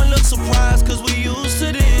 No one looks surprised, cause we used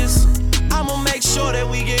to this. I'ma make sure that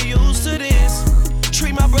we get used to this.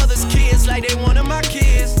 Treat my brother's kids like they one of my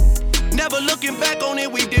kids. Never looking back on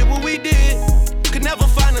it, we did what we did. Could never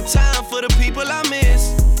find the time for the people I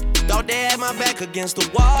miss. Thought they had my back against the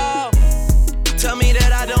wall. Tell me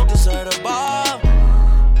that I don't deserve the ball.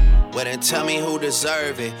 Well then tell me who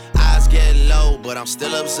deserve it. Eyes get low, but I'm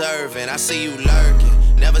still observing. I see you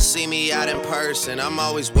lurking. Never see me out in person, I'm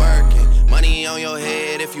always working. Money on your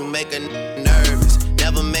head if you make a nervous.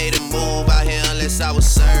 Never made a move out here unless I was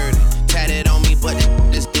certain. Tatted on me, but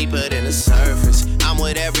it's deeper than the surface. I'm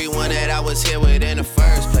with everyone that I was here with in the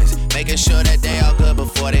first place. Making sure that they all good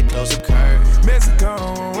before they close the curtain.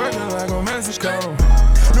 Mexicano, I'm working like a Mexicano.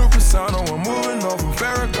 New persona, I'm moving on from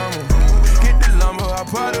Ferragamo. Get the lumber, I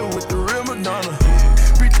party with the real Madonna.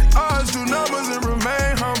 Beat the odds, do numbers, and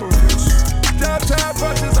remain humble. Top tied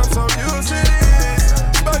punches, I'm so used to this.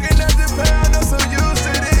 Smoking at the pound, I'm so used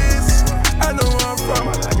to this. I know where I'm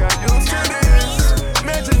from, but I got used to this.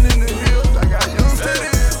 Mansion in the hills, I got used to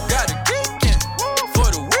this. Got a geekin' for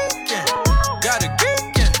the weekend. Got a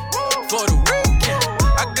geekin' for the weekend.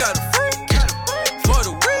 I got a freakin' for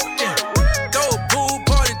the weekend. Throw a pool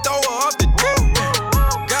party, throw her off the deep end.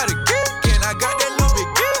 Got a geekin', I got that little bit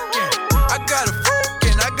geekin'. I got a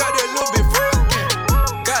freakin', I got that little bit freakin'.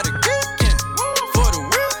 Got a geekin' for the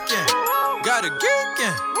weekend. Got a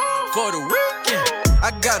geekin' for the weekend. I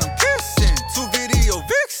got 'em kissing, 2 video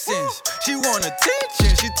vixens. She want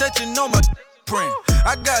attention, she touching on my print.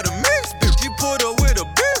 I got a mixed bitch, she put her with a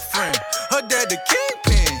big friend. Her dad the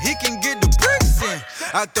kingpin, he can get the bricks in.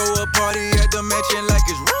 I throw a party at the mansion like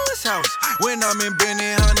it's Ron's house. When I'm in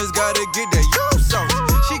Benny Hunters, gotta get that yum sauce.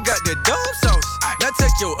 She got that dumb sauce. Now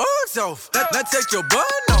take your Uggs off. Now take your bun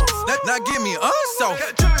off. Now give me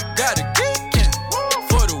unsoft. Got a geekin'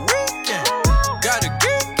 for the weekend. Got a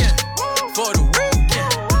geekin' for the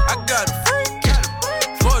weekend. I got a freakin'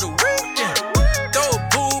 for the weekend. Throw a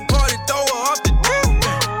pool party, throw her off the deep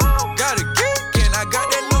end. Got a geekin', I got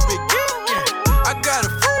that little bit geekin'. I got a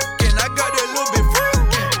freakin', I got that little bit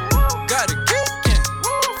freakin'. Got a geekin'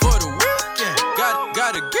 for the weekend.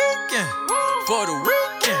 Got a geekin' for the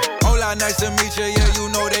weekend. Hola, nice to meet you, yeah, you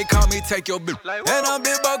know they call me take your bitch. And I'm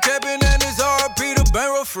big about capping and it's RP to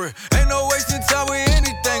barrel free. Ain't no wasting time with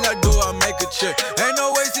anything I do, I make a check. Ain't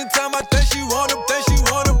no wasting time, I think she want him,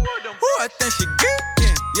 Ooh, I think she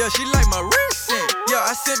geekin'. Yeah, she like my recent. Yeah,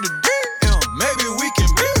 I said the DM, maybe we can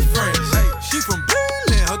be friends. Hey, she from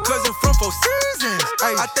Berlin, her cousin from Four Seasons.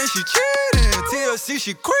 Hey, I think she cheating, TLC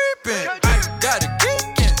she creepin'. Ay, got a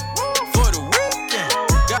geekin' for the weekend.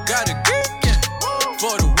 Got a geekin'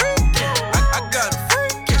 for the weekend. I got a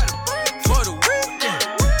freakin' for the weekend.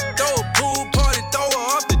 Throw a pool party, throw her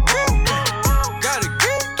off the deep end. Got a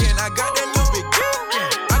geekin', I got that little bit geekin'.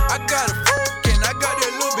 I got a freakin', I got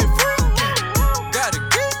that little bit freakin'. Got a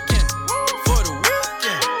geekin' for the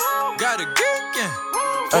weekend. Got a geekin'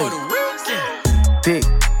 for the weekend. Dick,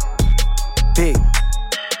 dick,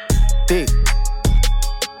 dick,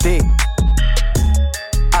 dick.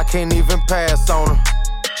 I can't even pass on her.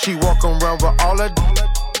 She walk around with all that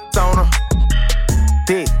on her.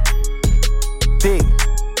 Dick, dick,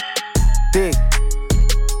 dick,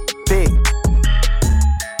 dick.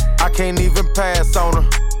 I can't even pass on her.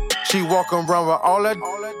 She walk around with all that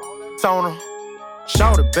on her.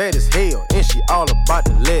 Shawty bad as hell, and she all about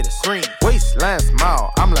the lettuce. Green waistline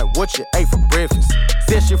smile, I'm like, what you ate for breakfast?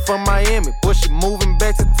 Said she from Miami, but she moving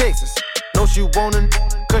back to Texas. Know she wantin',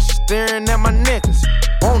 cause she staring at my necklace.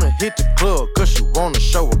 Wanna hit the club, cause she wanna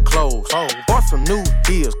show her clothes. Bought some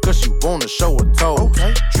show her toes.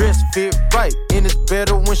 Okay. Dress fit right, and it's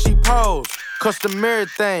better when she pose. Customary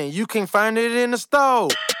thing, you can't find it in the store.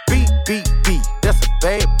 Beat, that's a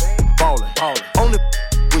bad ballin'. Only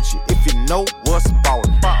with you if you know what's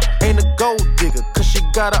ballin'. Ain't a gold digger, cause she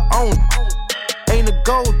got her own. Ain't a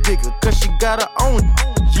gold digger, cause she got her own.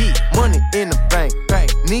 Yeah, money in the bank,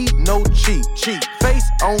 need no cheat. Face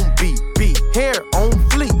on beat, hair on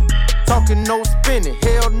fleek. Talking no spinning,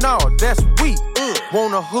 hell no, that's weak.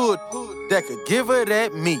 Want a hood that could give her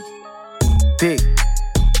that meat. Dick.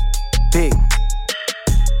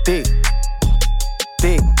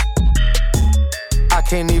 I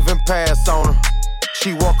can't even pass on her.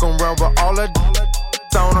 She walk around with all her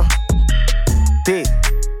on her. Dick.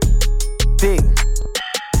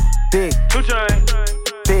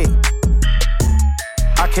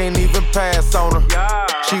 I can't even pass on her.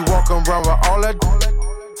 She walk around with all her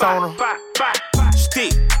on her.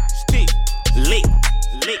 Stick, lick.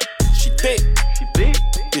 She thick,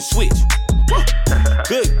 then switch.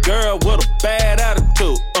 Good girl with a bad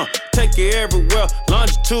attitude. Take it everywhere,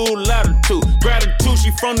 longitude, latitude. Gratitude,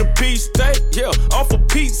 she from the Peace State. Yeah, off of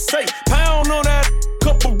Pete's sake. Pound on that,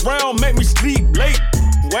 couple round, make me sleep late.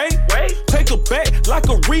 Wait, take her back like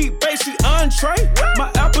a rebate. She entree. My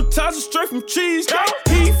appetizer straight from cheesecake.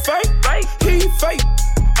 He fake.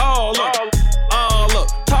 All up.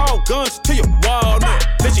 Tall guns to your walnut.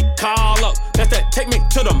 Then she call up. That's that take me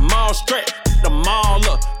to the mall straight. The mall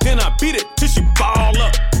up. Then I beat it till she ball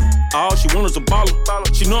up. All she want is a baller.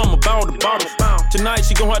 She know I'm about the bottle. Tonight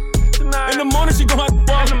she gon' have. In the morning she gon' have to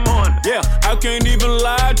ball. Yeah, I can't even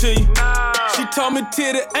lie to you. She told me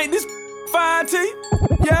titty, ain't this fine to you?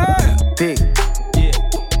 Yeah. Dick.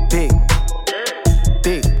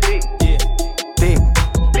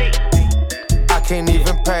 I can't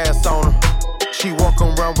even pass on her. She walk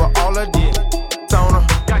around with all her on her.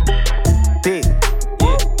 Dick.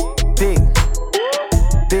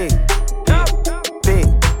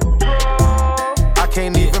 I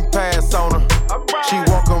can't even pass on her. She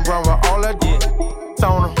walk around with all her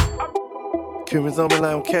on her. Cuban's on me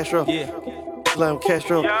like I'm Castro. Like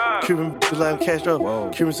Castro. Cuban like Castro.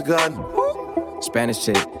 Cuban cigar. Spanish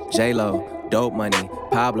chick, J-Lo, Dope Money,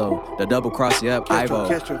 Pablo, the double cross you up, Ivo.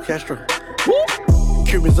 Castro.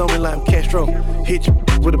 Cuban's on me like I'm Castro. Hit you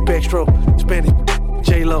with a backstroke. Spanish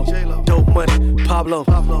J-Lo, Dope Money, Pablo.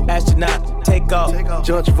 Astronaut, take off.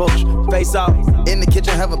 John Travolta, face off. In the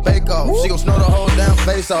kitchen, have a bake-off. She gon' snort the whole damn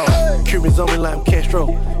face off. Cuban's on me like I'm Castro.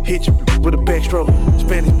 Hit you with a backstroke.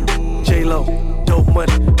 Spanish J-Lo, Dope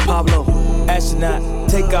Money, Pablo. Astronaut,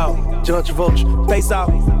 take off. John Travolta, face off.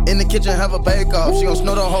 In the kitchen, have a bake-off. She gon'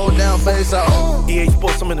 snort the whole damn face off. EA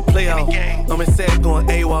Sports, I'm in the playoff. I'm in Sad going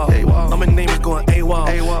AWOL. I'm in Name is going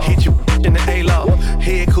AWOL. Hit you in the A-Law.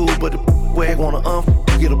 Head cool, but the wag wanna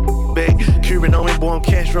get a bag. Cuban on me, boy, I'm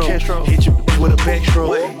Castro. Hit you with a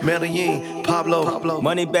backstroke. Medellin, Pablo.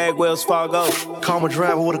 Money bag, Wells Fargo. Karma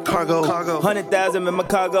driver with a cargo. 100,000 in my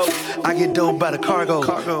cargo. I get dope by the cargo.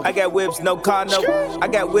 I got whips, no car, no. I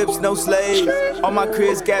got whips, no slaves. All my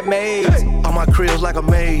cribs got maids. All my cribs like a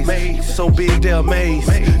maze. So big, they're amazed.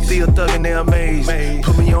 See a thug and they're amazed.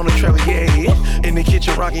 Put me on the track, yeah. In the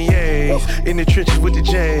kitchen, rocking, yeah. In the trenches with the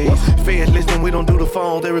J's. Feds listening, we don't do the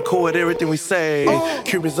phone. They record everything we say.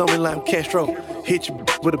 Cubans on me like I'm Castro. Hit you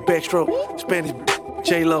with a backstroke. Spanish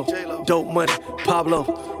J-Lo, Dope Money, Pablo.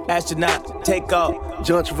 Astronaut, take off.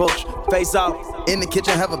 John Travolta, face off. In the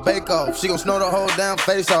kitchen, have a bake-off. She gon' snort the whole damn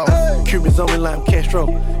face off. Cubans on me like I'm Castro.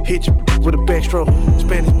 Hit you with a backstroke.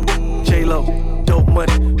 Spanish J-Lo, Dope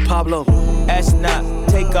Money, Pablo. Astronaut,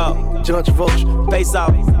 take off. John Travolta, face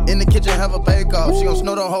off. In the kitchen, have a bake-off. She gon'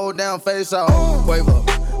 snort the whole damn face off. Quavo,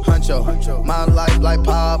 Huncho, my life like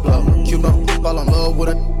Pablo. Cuban, fall in love with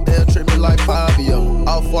a they'll treat me like Fabio.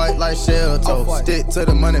 Off-white like shell toe. Stick to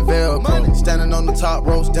the money Velcro. Standing on the top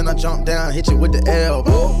ropes, then I jump down, hit you with the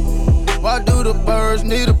elbow. Why do the birds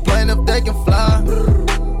need a plane if they can fly?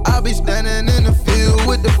 I be standing in the field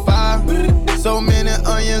with the fire. So many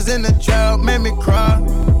onions in the trap made me cry.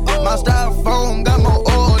 My styrofoam got more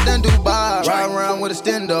oil than Dubai. Ride around with a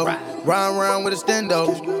stendo. Ride around with a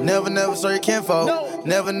stendo. Never, so you can't fall.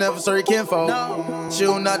 Never, so you can't fall.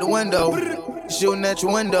 Shooting out the window. Shooting at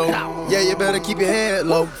your window. Yeah, you better keep your head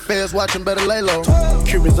low. Feds watching, better lay low.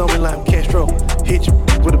 Cubans on me like I'm Castro. Hit you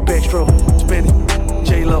with a backstroke. Spanish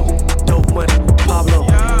J-Lo, Dope Money, Pablo.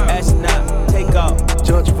 Astronaut, take off.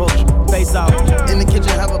 John Travolta, face off. In the kitchen,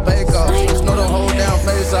 have a bake-off. Snort the whole down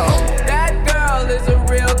face off. That girl is a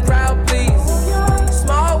real crowd, please.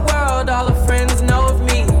 Small world, all her friends know of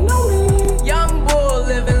me. Young bull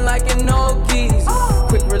living like an old keys.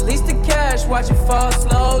 Quick release the cash, watch it fall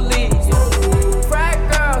slowly. Frat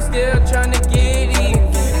girl still trying to get even.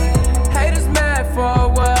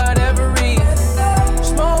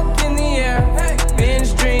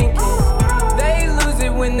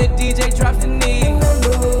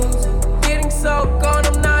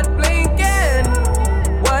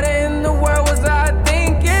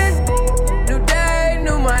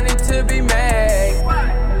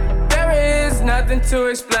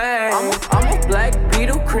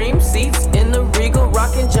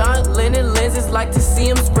 like to see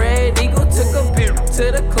him spread eagle. Took a beer to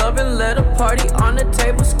the club and let a party on the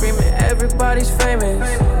table, screaming everybody's famous.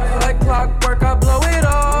 Like clockwork, I blow it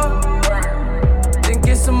all, then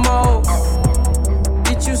get some more.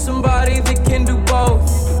 Get you somebody that can do both.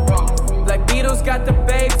 Like Beatles got the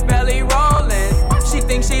babes belly rolling. She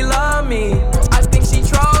thinks she love me, I think she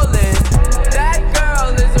trolling. That girl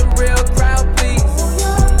is a real crowd, please.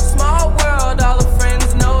 Small world, all her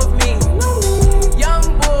friends know of me. Young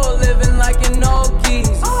bull living like an old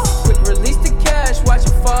geese. Quick release the cash, watch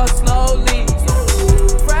it fall slowly.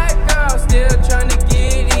 Frat girl still trying to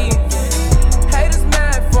get in. Haters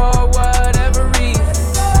mad for whatever reason.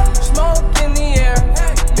 Smoke in the air,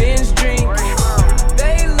 binge drink.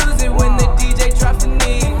 They lose it when the DJ drops the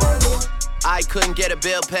knee. I couldn't get a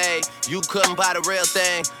bill paid, you couldn't buy the real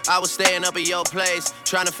thing. I was staying up at your place,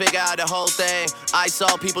 trying to figure out the whole thing. I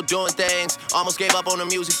saw people doing things, almost gave up on the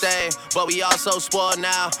music thing. But we all so spoiled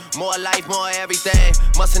now, more life, more everything.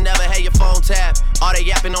 Must've never had your phone tapped, all that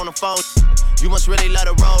yapping on the phone. You must really love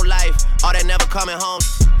the road life, all that never coming home.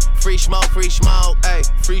 Free smoke, ayy.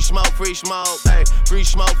 Free smoke, ayy. Free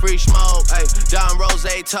smoke, ayy. Don Rose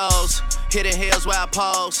toes, hidden heels where I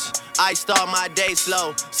pose. I start my day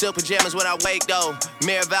slow, silk pajamas when I wake though.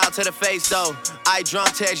 Mirror vow to the face though. I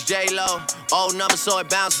drunk text J-Lo, old number so it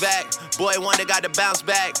bounced back. Boy wonder got to bounce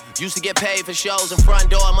back. Used to get paid for shows in front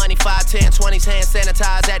door, money 5, 10, 20s, hand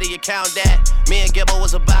sanitized, had to account that. Me and Gibbo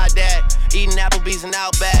was about that, eating Applebee's and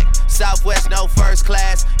Outback. Southwest no first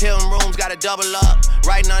class, Hilton rooms gotta double up.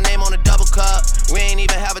 Writing our name on a double cup, we ain't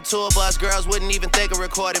even have a tour bus, girls wouldn't even think of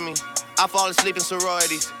recording me. I fall asleep in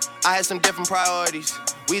sororities, I had some different priorities.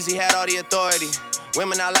 Weezy had all the authority,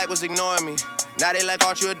 women I like was ignoring me. Now they like,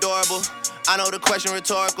 aren't you adorable? I know the question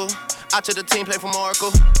rhetorical, I took the team play from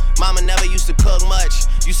Oracle. Mama never used to cook much,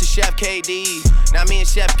 used to Chef KD. Now me and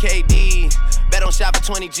Chef KD, bet on shop for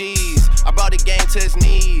 20 G's. I brought the game to his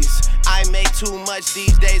knees. I make too much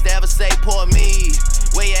these days to ever say poor me.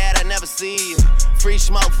 Where you at, I never see you. Free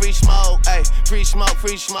smoke, ayy. Free smoke,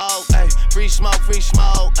 ayy. Free smoke,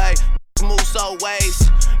 ayy. Move so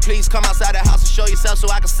waste. Please come outside the house and show yourself so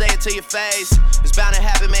I can say it to your face. It's bound to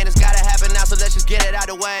happen, man, it's gotta happen now, so let's just get it out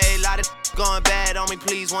the way. Lot of going bad on me,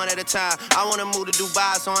 please, one at a time. I wanna move to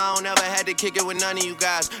Dubai, so I don't ever had to kick it with none of you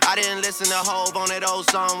guys. I didn't listen to Hov on that old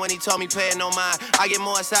song when he told me pay it no mind. I get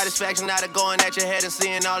more satisfaction out of going at your head and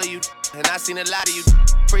seeing all of you. And I seen a lot of you.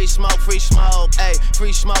 Free smoke, ayy.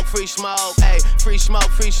 Free smoke, ayy. Free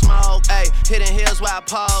smoke, ayy. Hidden hills where I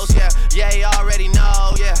pose, yeah. Yeah, you already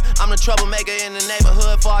know, yeah. I'm the troublemaker in the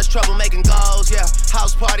neighborhood, far as troublemaking goes, yeah.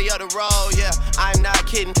 House party of the road, yeah. I'm not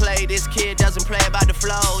kidding, play. This kid doesn't play about the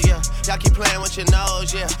flow, yeah. Y'all keep playing with your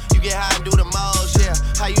nose, yeah. You get high and do the most, yeah.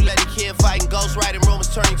 How you let a kid fighting ghosts, writing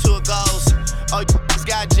rumors, turning to a ghost. Oh, you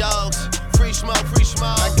got jokes. Free smoke.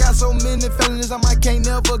 I got so many felonies, I might can't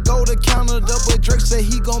never go to Canada. But Drake said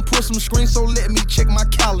he gon' put some screens, so let me check my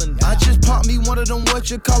calendar. I just popped me one of them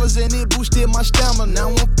whatchamacallits and it boosted my stamina.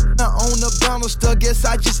 Now I'm on the banister, guess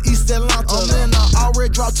I just East Atlanta. Oh man, I already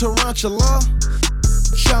dropped Tarantula.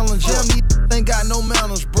 Challenge, me ain't got no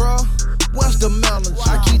manners, bruh. What's the manners?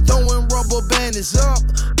 I keep throwing rubber bandits up.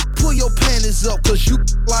 Pull your panties up, cause you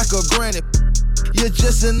like a granny. You're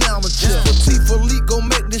just an amateur. Latifah Leak gon'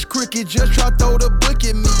 make this cricket just try throw the book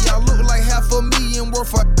at me. I look like $500,000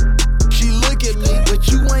 worth of. She look at me, but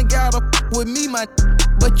you ain't gotta with me, my.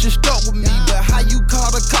 But you stuck with me. But how you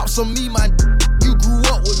call the cops on me, my? You grew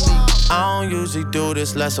up with me. I don't usually do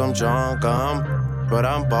this unless I'm drunk, but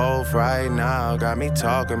I'm both right now. Got me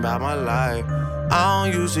talking about my life. I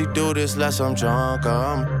don't usually do this unless I'm drunk,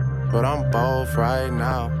 but I'm both right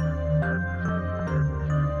now.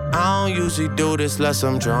 I don't usually do this unless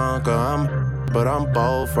I'm drunk, but I'm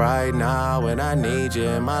both right now and I need you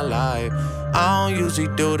in my life. I don't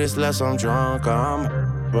usually do this unless I'm drunk,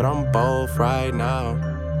 but I'm both right now.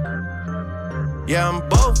 Yeah, I'm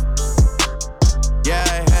both. Yeah,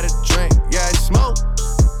 I had a drink, yeah, I smoke.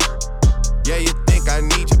 Yeah, you think I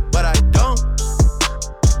need you, but I don't.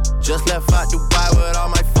 Just left out Dubai with all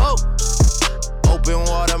my folk. Open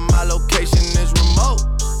water, my location is remote.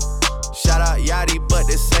 Shout out Yachty, but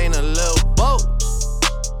this ain't a little boat.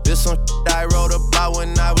 This some shit I wrote about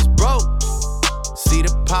when I was broke. See,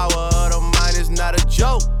 the power of the mind is not a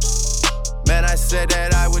joke. Man, I said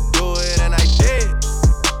that I would do it and I did.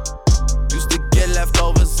 Used to get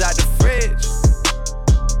leftovers out the fridge.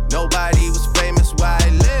 Nobody was famous where I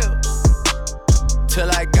live,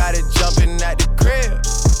 till I got it jumping at the crib.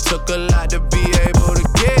 Took a lot to be able to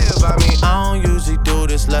give. I mean, I don't usually do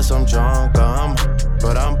this unless I'm drunk,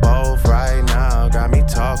 but I'm both right now. Got me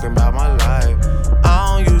talking about my life.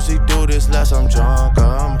 I don't usually do this unless I'm drunk,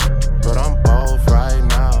 but I'm both right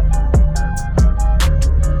now.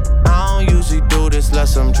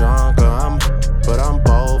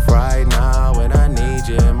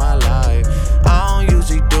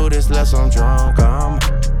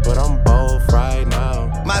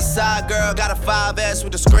 got a 5S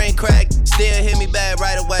with the screen cracked. Still hit me back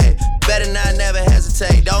right away. Better not never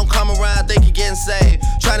hesitate. Don't come around, think you're getting saved.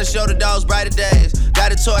 Trying to show the dogs brighter days.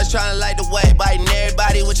 Got a torch trying to light the way. Biting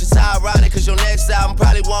everybody, which is ironic, cause your next album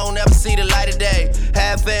probably won't ever see the light of day.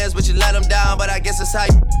 Had fans, but you let them down. But I guess that's how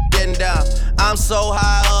you getting down. I'm so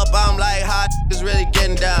high up, I'm like, how is really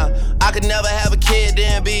getting down? I could never have a kid,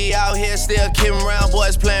 then be out here still kidding around,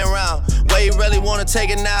 boys playing around. Where you really wanna take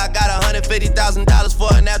it now? I got $150,000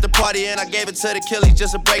 for an after party, and I gave it to the killies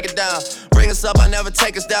just to break it down. Bring us up, I never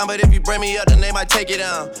take us down, but if you bring me up, then they might take it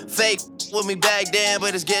down. Fake with me back then,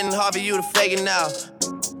 but it's getting hard for you to fake it now.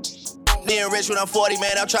 Being rich when I'm 40,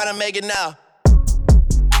 man, I'm trying to make it now.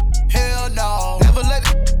 Hell no, never let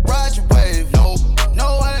it ride your wave. No,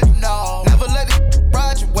 no way, no. Never let it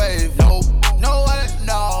ride your wave. No, no way,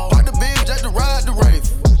 no. Park the beam just to ride the rave.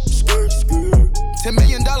 $10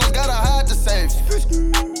 million, gotta hide the safe.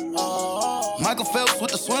 Michael Phelps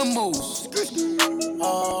with the swim moves.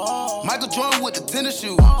 Michael Jordan with the tennis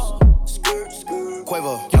shoes.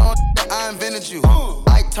 Quavo, young I invented you.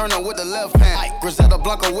 Ike Turner with the left hand. Griselda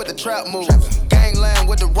Blanco with the trap moves. Gangland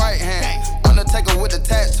with the right hand. Undertaker with the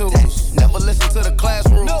tattoos. Never listen to the class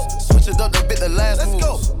rules. Switch it up to bit the last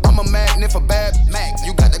moves. I'm a magnet for bad Mac.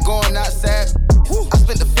 You got the going outside. I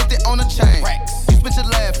spent the 50 on the chain. You spent your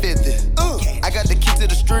last 50. I got the key to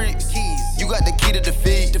the streets. You got the key to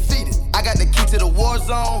defeat. I got the key to the war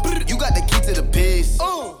zone. You got the key to the peace.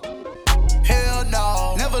 Hell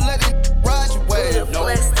no. Never let it ride your way. No,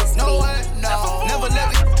 no way, no. Never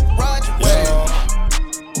let it ride your way.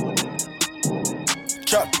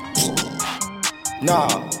 Chuck. No.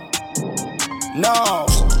 No.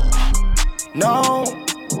 No.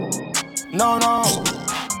 No, no.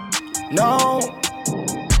 No.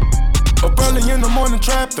 Up early in the morning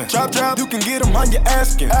trapping. Trap, you can get them how you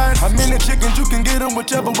asking. How many chickens you can get them,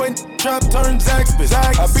 whichever way. Trap turns Zaxby's.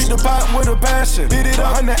 I beat the pot with a passion. Beat it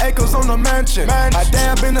up, 100 acres on the mansion. I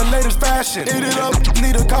dab in the latest fashion. Eat it up,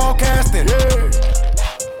 need a call casting. Yeah.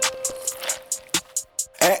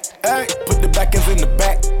 Hey, put the back ends in the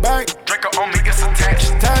back. Draco on me, it's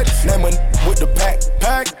attached. Name a with the pack.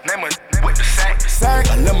 Name a with the sack.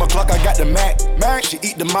 11 o'clock, I got the Mac. She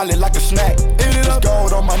eat the molly like a snack. Eat it up.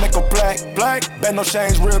 Gold on my nickel black. Bend no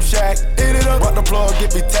chains, rib shack. Eat it up. Rock the plug,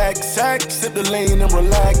 get me tax. Sip the lean and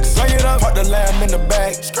relax. Bring it up. Park the lamb in the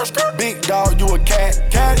back. Big dog, you a cat.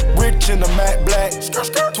 Rich in the matte black.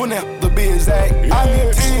 20 the be exact. I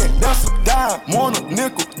need 10, that's a dime. Want a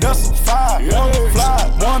nickel, that's a 5. Wanna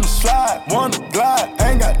fly, wanna slide, wanna glide.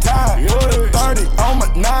 Ain't got time. Put a 30 on my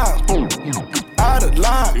 9. Out of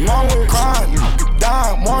line, mama crying.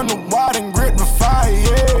 Dying, wonder why and grit the fire,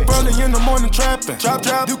 yeah. Up early in the morning trapping.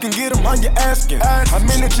 Trap, you can get them how you asking. How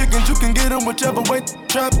many chickens you can get them, whichever way.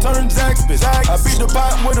 Trap turns Zaxby's. I beat the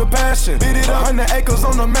pot with a passion. Beat it up, 100 acres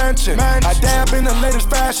on the mansion. I dab in the latest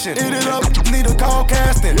fashion. Eat it up, need a call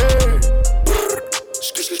casting. Yeah.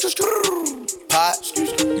 Pot,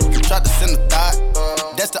 tried to send a thought.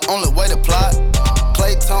 That's the only way to plot.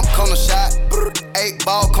 Clay Tump, corner shot. 8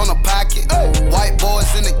 ball, corner pocket. White boys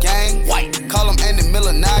in the game. Call him Andy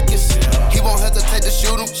Milonakis. He won't hesitate to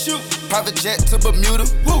shoot him. Private jet to Bermuda.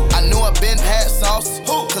 I knew I been had sauce.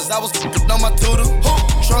 Cause I was on my tutor.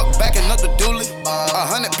 Truck backing up the dually.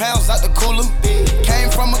 100 pounds out the cooler. Came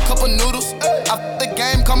from a couple noodles. I the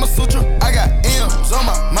game, Kama Sutra. I got M's on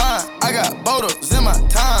my mind. I got boulders in my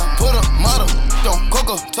time. Put a mother on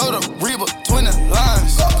Coco, Toto, Reba, 20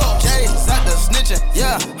 lines. J's out the snitching.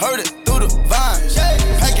 Yeah, heard it through the vines.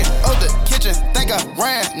 Packing up the kitchen. Think I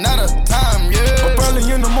ran out of time, yeah. Up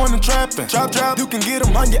early in the morning trapping. Trap, you can get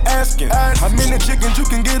them how you asking. How many chickens you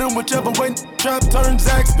can get them, whichever way. Trap turns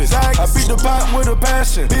Zaxby's. I beat the pot with a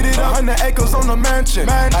passion. Beat it up, 100 acres on the mansion.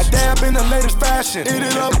 I dab in the latest fashion. Eat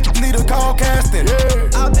it up, need a call casting. Yeah.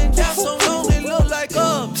 I've been down so long, they look like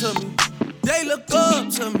up to me. They look up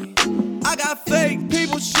to me. I got fake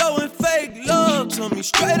people showing fake love to me.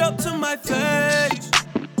 Straight up to my face.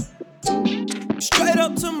 Straight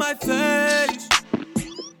up to my face.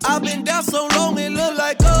 I've been down so long, it look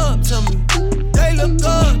like up to me. They look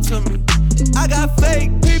up to me. I got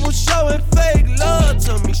fake people showing fake love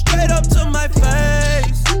to me. Straight up to my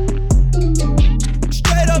face.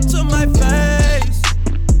 Straight up to my face.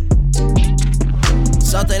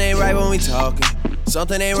 Something ain't right when we talking.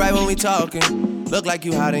 Something ain't right when we talking. Look like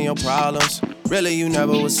you hiding your problems. Really, you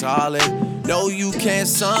never was solid. No, you can't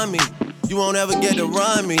son me. You won't ever get to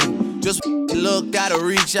run me. Just look, gotta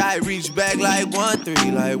reach. I reach back like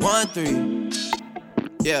 1-3, like 1-3.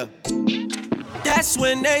 Yeah. That's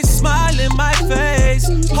when they smile in my face.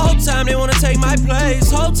 Whole time they wanna take my place.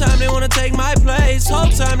 Whole time they wanna take my place. Whole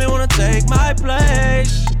time they wanna take my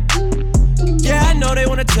place. Yeah, I know they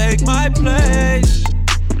wanna take my place.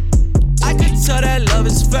 I can tell that love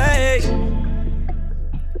is fake.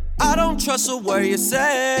 I don't trust a word you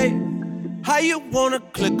say. How you wanna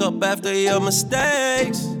click up after your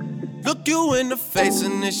mistakes? Look you in the face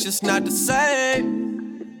and it's just not the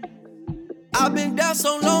same. I've been down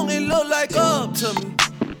so long it look like up to me.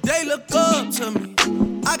 They look up to me.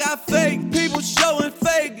 I got fake people showing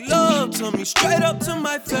fake love to me. Straight up to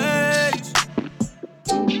my face.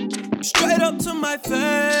 Straight up to my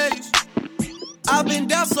face. I've been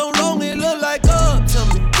down so long it look like up to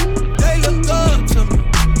me. They look up to me.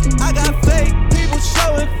 I got fake people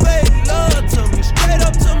showing fake love to me. Straight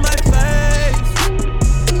up to my face.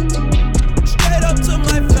 Straight up to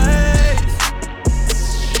my face.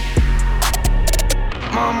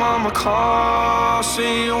 My mama called,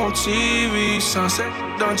 see you on TV. Sunset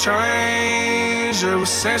done changed. Ever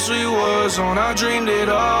since we was on, I dreamed it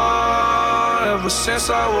all. Ever since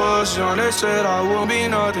I was young, they said I won't be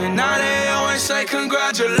nothing. Now they always say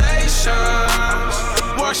congratulations.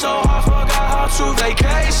 Worked so hard, forgot how to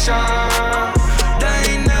vacation.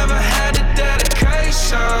 They ain't never had the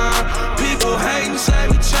dedication. People hating, say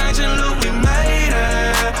we changing, look, we made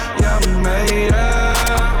it. Yeah, we made it.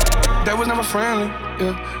 That was never friendly,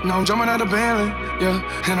 yeah. Now I'm jumping out of Bentley,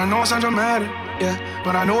 yeah. And I know I sound dramatic, yeah.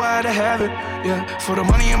 But I know I had to have it, yeah. For the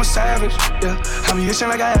money, I'm a savage, yeah. I be itching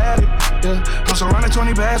like I had it, yeah. I'm surrounded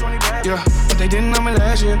 20 bags, yeah. But they didn't know me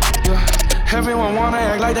last year, yeah. Everyone wanna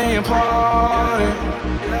act like they important,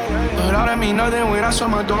 but all that mean nothing when I shut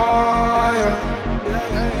my door,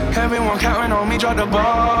 yeah. Everyone counting on me, drop the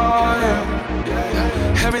ball,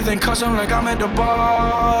 yeah. Everything custom like I'm at the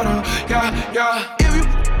bottom, yeah, yeah. If you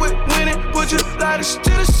winning, would you light us to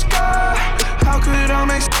the sky? How could I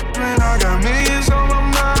make when I got millions on my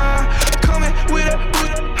mind? Coming with it,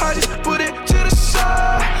 I just put it to the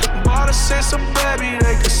side. Bought a sense of baby,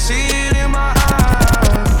 they could see it in my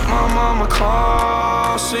eyes. My mama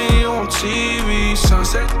called, see you on TV.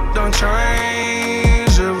 Sunset done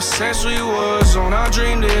changed. Ever since we was on, I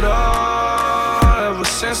dreamed it all. Ever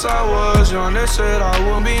since I was young, they said I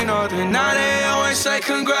wouldn't be nothing. Now they always say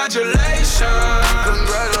congratulations.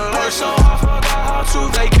 Worked so hard, forgot how to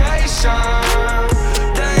vacation.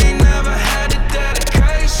 They ain't never had the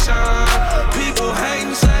dedication. People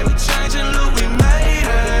hating, say we changing, look, we made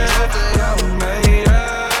it. Yeah, we made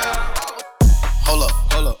it. Hold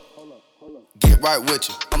up. Get right with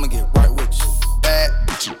you. I'ma get right with you. Bad,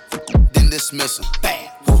 then dismiss 'em. Bad.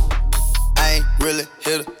 I ain't really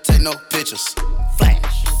here to take no pictures.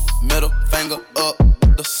 Flash. Middle finger up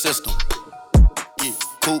the system. Yeah.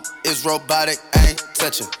 Coupe is robotic, I ain't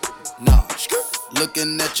touching. Nah.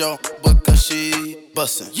 Looking at your because she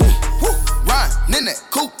bustin'. Yeah. Riding in that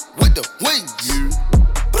coupe with the wings. Yeah.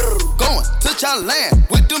 Going to Thailand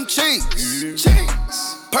with them chains. Yeah.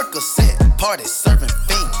 Percocet party serving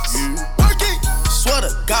fiends. Yeah.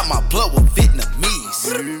 Sweater got my blood with Vietnamese.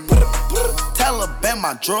 Yeah. Taliban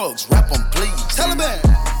my drugs, rap 'em please. Taliban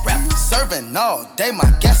rap serving all day, my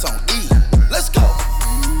gas on E. Let's go.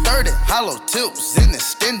 30 hollow tips in the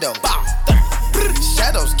stendo.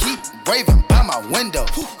 Shadows keep raving by my window.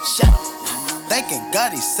 Shadow. Thanking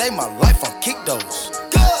God he saved my life on kick those.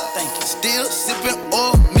 Thank you. Still sipping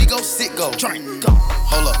oil, me go sit go. Drink. Go.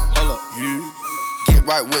 Hold up. You get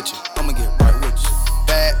right with you. I'ma get right with you.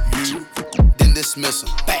 Bad. You then dismiss 'em.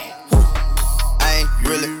 Bad. I ain't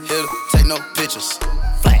really here to take no pictures.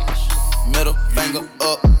 Flash. Middle finger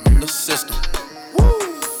up the system.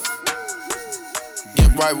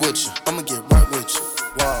 Get right with you. I'ma get right with you.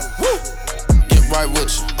 Wow. Get right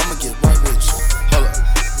with you. I'ma get right with you. Hold up.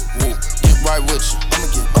 Woo. Get right with you. I'ma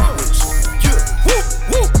get right with you.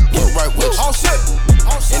 Get right with you. All set.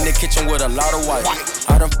 In the kitchen with a lot of white.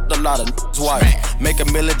 I done f***ed a lot of n***s wife. Make a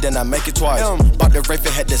million, then I make it twice. Bought the Wraith,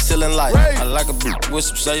 it had the ceiling light. I like a bitch with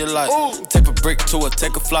some cellulite. Take a brick to her,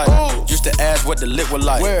 take a flight. Used to ask what the lit was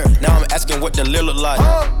like. Now I'm asking what the lil look like.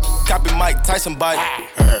 Copy Mike Tyson bite.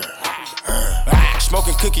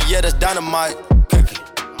 Smoking cookie, yeah, that's dynamite. Cookie.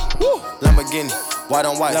 Lamborghini. White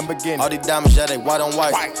on white. Lamborghini. All these diamonds, yeah, they white on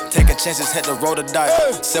white. Taking chances, had to roll the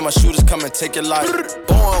dice. Send my shooters come and take your life.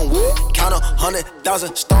 Born with, count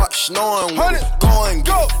 100,000, start snoring with. Going,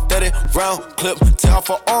 go. 30 round clip, tear off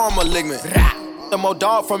her arm malignant. The more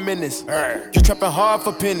dog from Menace. You trapping hard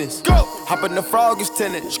for pennies. Go. Hop in the frog is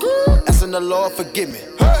tenant. Asking the Lord forgive me.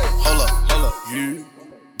 Hold up. You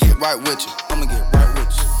get right with you. I'ma get right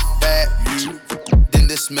with you. Bad. You then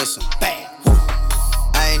dismiss 'em. Bad.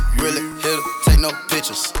 I ain't really here to take no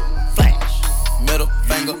pictures. Flash. Middle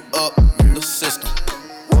finger up the system.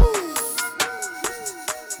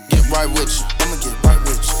 Get right with you. I'ma get right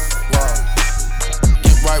with you. Wow.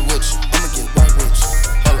 Get right with you. I'ma get right with you.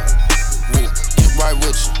 Hold up. Woo.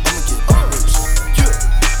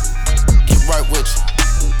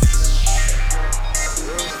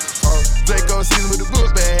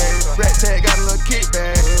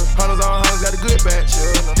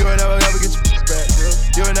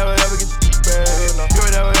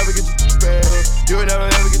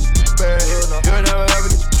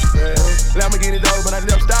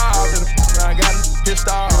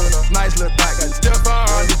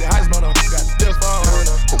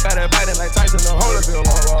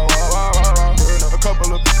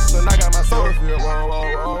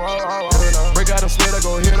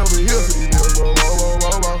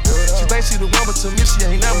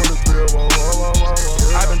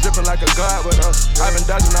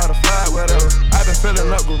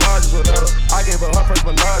 Filling up garages with her. I gave her her first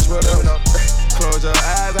Menage with her. Close your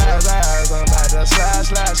eyes, I'm about to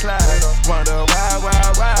slide. Wonder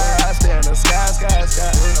why, I stay in the sky.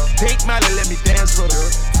 Pink Miley, let me dance with her.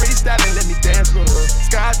 Freestyling, let me dance with her.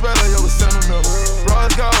 Sky's brother, it was sentimental.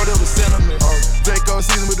 Rose gold, it was sentiment. Draco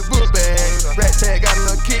season with the book bag. Rat tag got a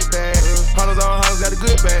little kickback. Hunters on hunters got a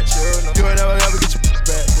good batch. You ain't never ever get your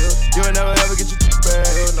back. You ain't never ever get your back.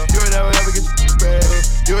 You ain't never ever get your back.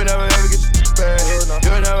 You ain't never ever get your back. You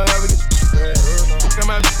ain't never ever get your back. Come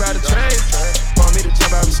out to try to change. Want me to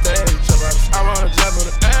jump out the stage. I wanna jump on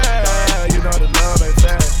the air. You know the love ain't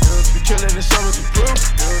fast. You killing the show with some proof.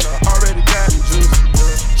 Already got the juice.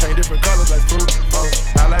 Change different colors like fruit.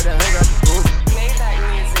 I like that hang out the roof.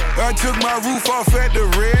 I took my roof off at the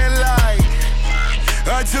red light.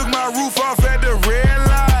 I took my roof off at the red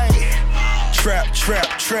light. Trap.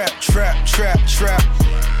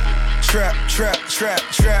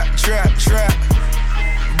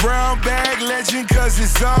 Brown bag legend cause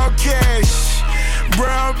it's all cash.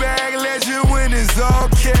 Brown bag legend when it's all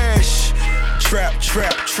cash. Trap.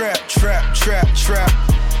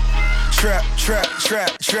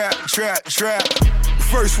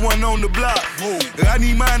 First one on the block. I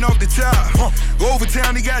need mine off the top. Over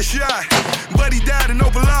town he got shot, but he died in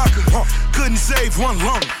Opalaka. Couldn't save one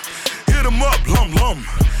lung. Hit him up, lum.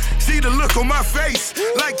 See the look on my face,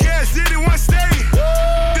 like Cash did it one day.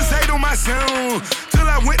 Just hate on my sound, till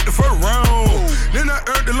I went the first round. Then I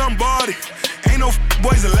earned the Lombardi, ain't no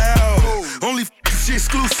boys allowed. Only she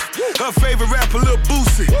exclusive, her favorite rapper Lil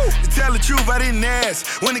Boosie. To tell the truth, I didn't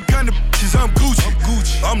ask. When it come to bitches, I'm Gucci.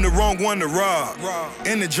 I'm the wrong one to rob.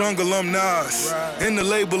 In the jungle, I'm Nas. In the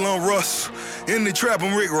label, I'm Russ. In the trap,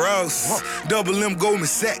 I'm Rick Ross. Double M Goldman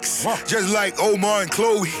Sachs. Just like Omar and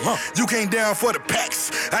Chloe. You came down for the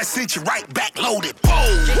packs. I sent you right back loaded. Whoa!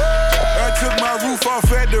 I took my roof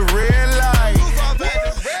off at the red light.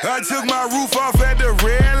 I took my roof off at the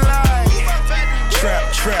red light.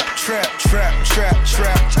 Trap.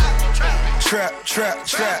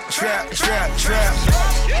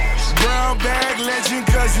 Brown bag legend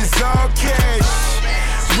cause it's all cash.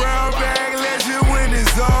 Brown bag legend when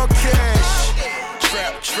it's all cash.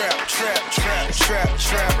 Trap. It's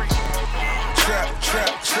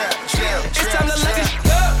time to light this shit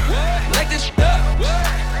up. Light this shit up.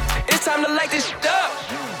 It's time to light this shit up.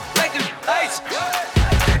 Light the lights.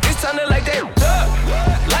 It's time to light that up.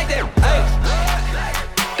 Light that ice.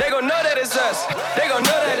 They gon' know that it's us. They gon'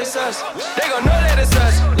 know that it's us. They gon' know that it's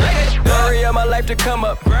us. Story of my life to come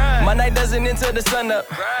up. My night doesn't until the sun up.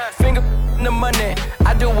 Finger in the money.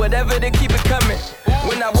 I do whatever to keep it coming.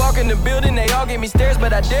 When I walk in the building, they all give me stares,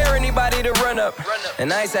 but I dare anybody to run up.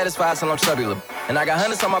 And I ain't satisfied till I'm chubby, look. And I got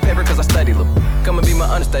hundreds on my paper cause I study, look. Come and be my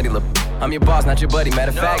understudy, look. I'm your boss, not your buddy. Matter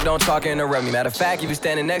of fact, don't talk and interrupt me. Matter of fact, if you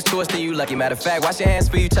standing next to us, then you lucky. Matter of fact, wash your hands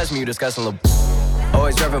before you touch me, you disgusting, look.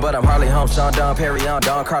 Always driving, but I'm hardly home. Sean Don Perry on,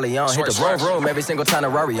 Don Carly on. Hit the room every single time the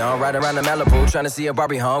Rari on. Ride around the Malibu, trying to see a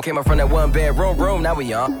Barbie home. Came up from that one bedroom, now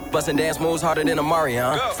we on. Bustin' dance moves harder than a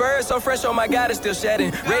Marion. Fur so fresh, oh my God, it's still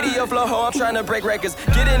shedding. Radio flow, ho, I'm trying to break records.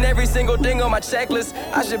 Getting every single thing on my checklist.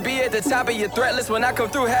 I should be at the top of your threat list. When I come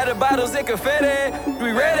through, had the bottles and confetti.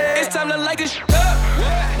 We ready? It's time to light this shit up.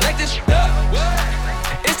 Light this shit up.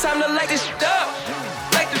 It's time to light this shit up.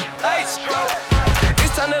 Light the lights.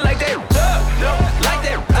 It's time to light that up. Light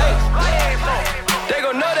that ice. They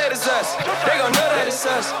gon' know that it's us. They gon' know that it's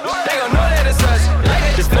us. They gon' know that it's us.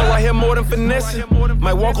 This flow I hear more than finesse.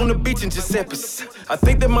 Might walk on the beach and just sip it. I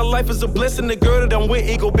think that my life is a blessing. The girl that I'm with,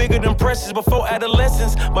 ego bigger than precious. Before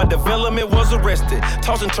adolescence, my development was arrested.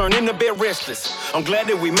 Toss and turn in the bed restless. I'm glad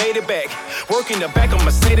that we made it back. Working the back of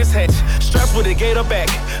Mercedes hatch. Straps with a gator back.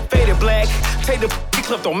 Faded black. Take the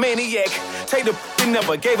clipped on maniac. Take the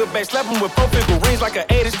never gave it back. Slap him with 4 figurines like an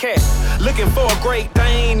 80s cat. Looking for a great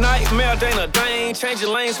thing. Nightmare, Dana Dane. Changing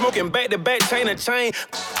lanes, smoking back to back, chain to chain.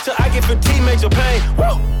 Till I get fatigue, major pain.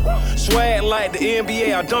 Woo! Swag like the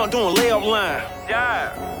NBA, I dunk doing layup line.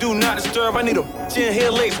 Yeah. Do not disturb, I need a in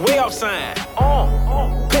here legs way up sign.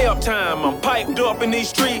 Pay up time, I'm piped up in these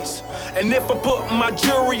streets. And if I put my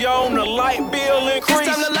jewelry on, the light bill increase.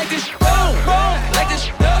 It's time to light this shit up. Light this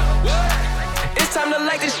shit up. It's time to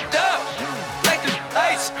light this shit up. Light the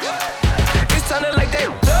lights. It's time to light that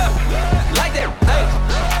up. Light that ice.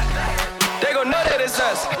 They gon' know that it's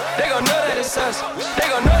us. They gon' know that it's us. They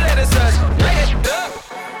gon' know that it's us. Light it up.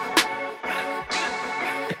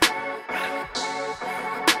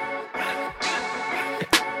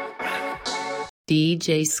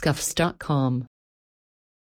 DJScuffs.com